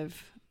to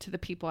give to the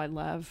people I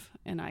love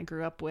and I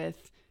grew up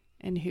with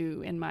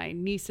and my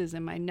nieces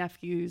and my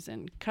nephews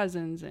and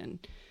cousins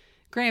and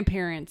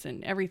grandparents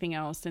and everything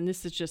else. And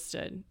this is just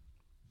an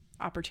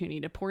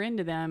opportunity to pour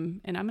into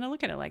them. And I'm going to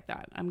look at it like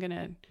that. I'm going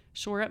to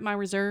shore up my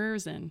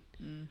reserves and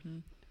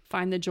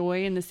find the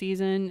joy in the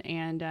season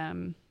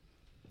and,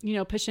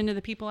 push into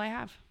the people I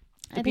have.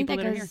 I think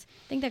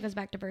that goes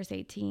back to verse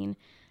 18.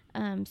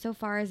 So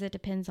far as it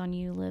depends on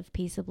you, live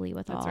peaceably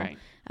with all. That's right.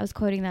 I was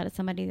quoting that to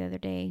somebody the other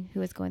day who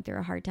was going through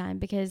a hard time,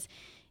 because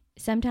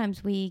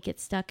sometimes we get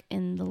stuck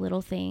in the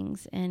little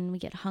things and we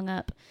get hung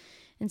up.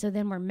 And so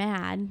then we're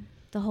mad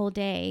the whole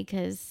day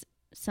because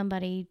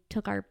somebody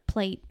took our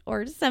plate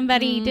or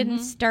somebody didn't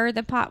stir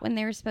the pot when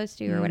they were supposed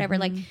to or whatever,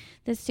 like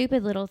the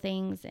stupid little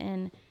things.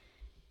 And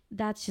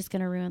that's just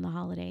going to ruin the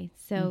holiday.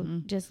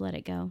 So just let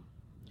it go.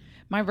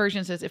 My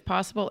version says, if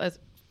possible, as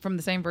from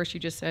the same verse you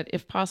just said,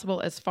 if possible,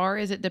 as far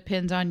as it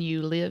depends on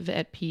you, live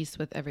at peace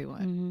with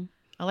everyone.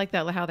 I like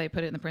that, how they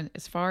put it in the print.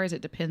 As far as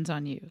it depends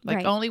on you,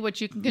 like only what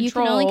you can control. You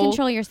can only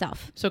control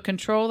yourself. So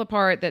control the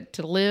part that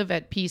to live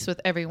at peace with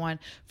everyone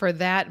for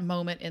that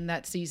moment in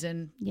that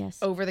season. Yes.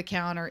 Over the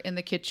counter, in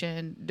the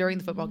kitchen, during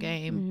the football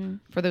game,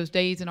 for those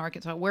days in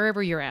Arkansas,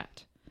 wherever you're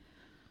at.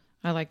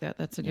 I like that.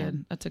 That's a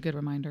good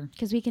reminder.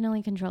 Because we can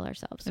only control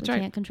ourselves. That's we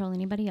right. can't control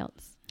anybody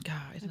else. God,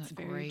 isn't That's that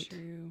very great?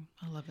 true.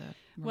 I love that.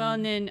 Well,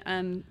 and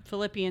then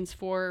Philippians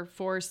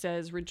 4:4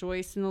 says,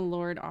 rejoice in the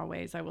Lord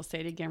always. I will say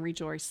it again,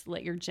 rejoice.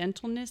 Let your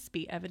gentleness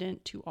be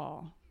evident to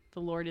all.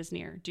 The Lord is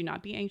near. Do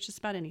not be anxious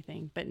about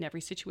anything, but in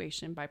every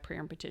situation, by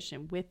prayer and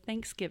petition, with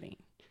thanksgiving,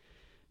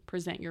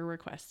 present your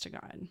requests to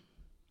God.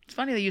 It's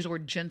funny they use the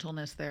word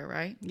gentleness there,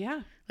 right?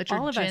 Yeah. Let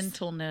your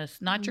gentleness,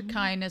 not your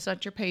kindness,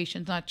 not your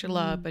patience, not your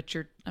love, but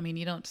you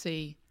don't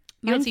see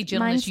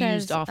gentleness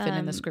used often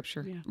in the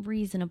scripture. Yeah.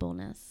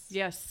 Reasonableness.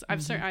 Yes.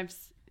 I've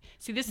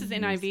see, this is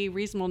NIV.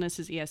 Reasonableness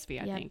is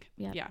ESV, I think.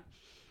 Yep. Yeah.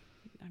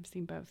 I've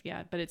seen both.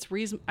 Yeah. But it's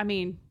reason. I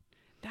mean,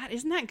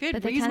 isn't that good?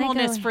 But they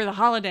Reasonableness for the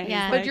holidays.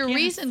 Yeah. But your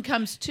reason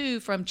comes too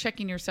from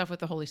checking yourself with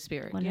the Holy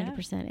Spirit.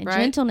 100%. And Right?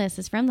 gentleness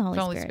is from the Holy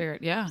Holy Spirit.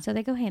 Spirit, yeah. So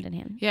they go hand in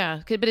hand. Yeah,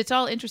 but it's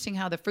all interesting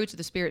how the fruits of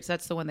the spirits,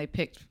 that's the one they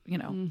picked,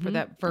 for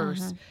that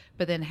verse.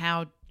 But then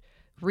how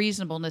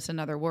reasonableness,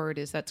 another word,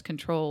 is that's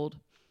controlled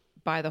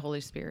by the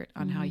Holy Spirit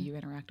on how you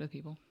interact with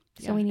people.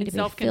 So we need to be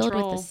filled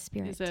with the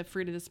Spirit. Is a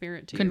fruit of the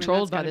Spirit too.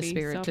 Controlled by the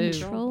Spirit too.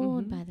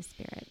 Controlled by the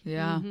Spirit.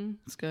 Yeah,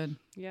 it's good.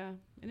 Yeah,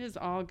 it is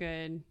all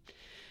good.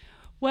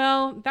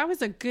 Well, that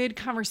was a good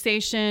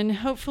conversation.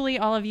 Hopefully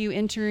all of you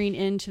entering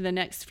into the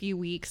next few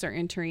weeks are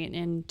entering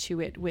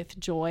into it with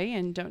joy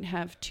and don't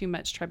have too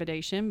much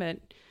trepidation. But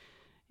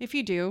if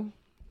you do,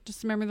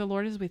 just remember the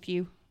Lord is with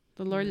you.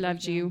 The Lord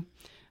loves you.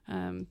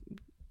 And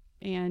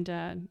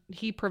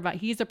He's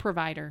a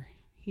provider.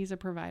 He's a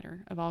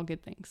provider of all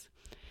good things.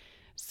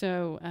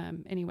 So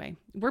anyway,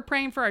 we're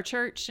praying for our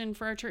church and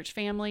for our church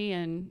family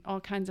and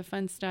all kinds of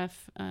fun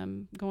stuff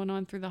going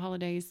on through the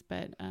holidays.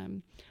 But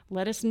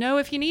let us know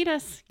if you need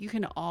us. You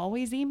can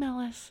always email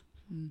us.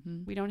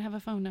 We don't have a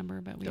phone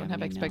number, but we don't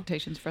have have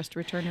expectations for us to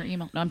return your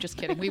email. No, I'm just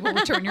kidding. We will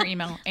return your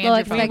email and Low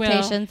your phone.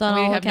 expectations on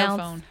We all have accounts.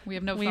 no phone. We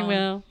have no phone. We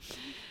will.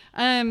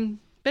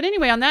 But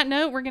anyway, on that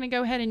note, we're going to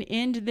go ahead and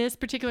end this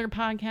particular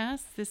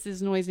podcast. This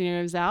is Noisy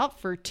Narratives out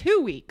for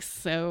 2 weeks.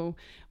 So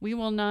we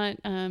will not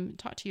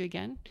talk to you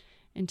again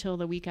until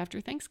the week after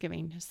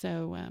Thanksgiving.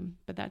 So,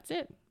 but that's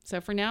it.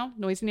 So for now,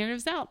 Noisy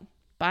Narratives out.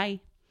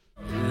 Bye.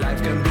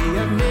 Life can be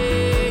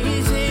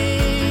amazing.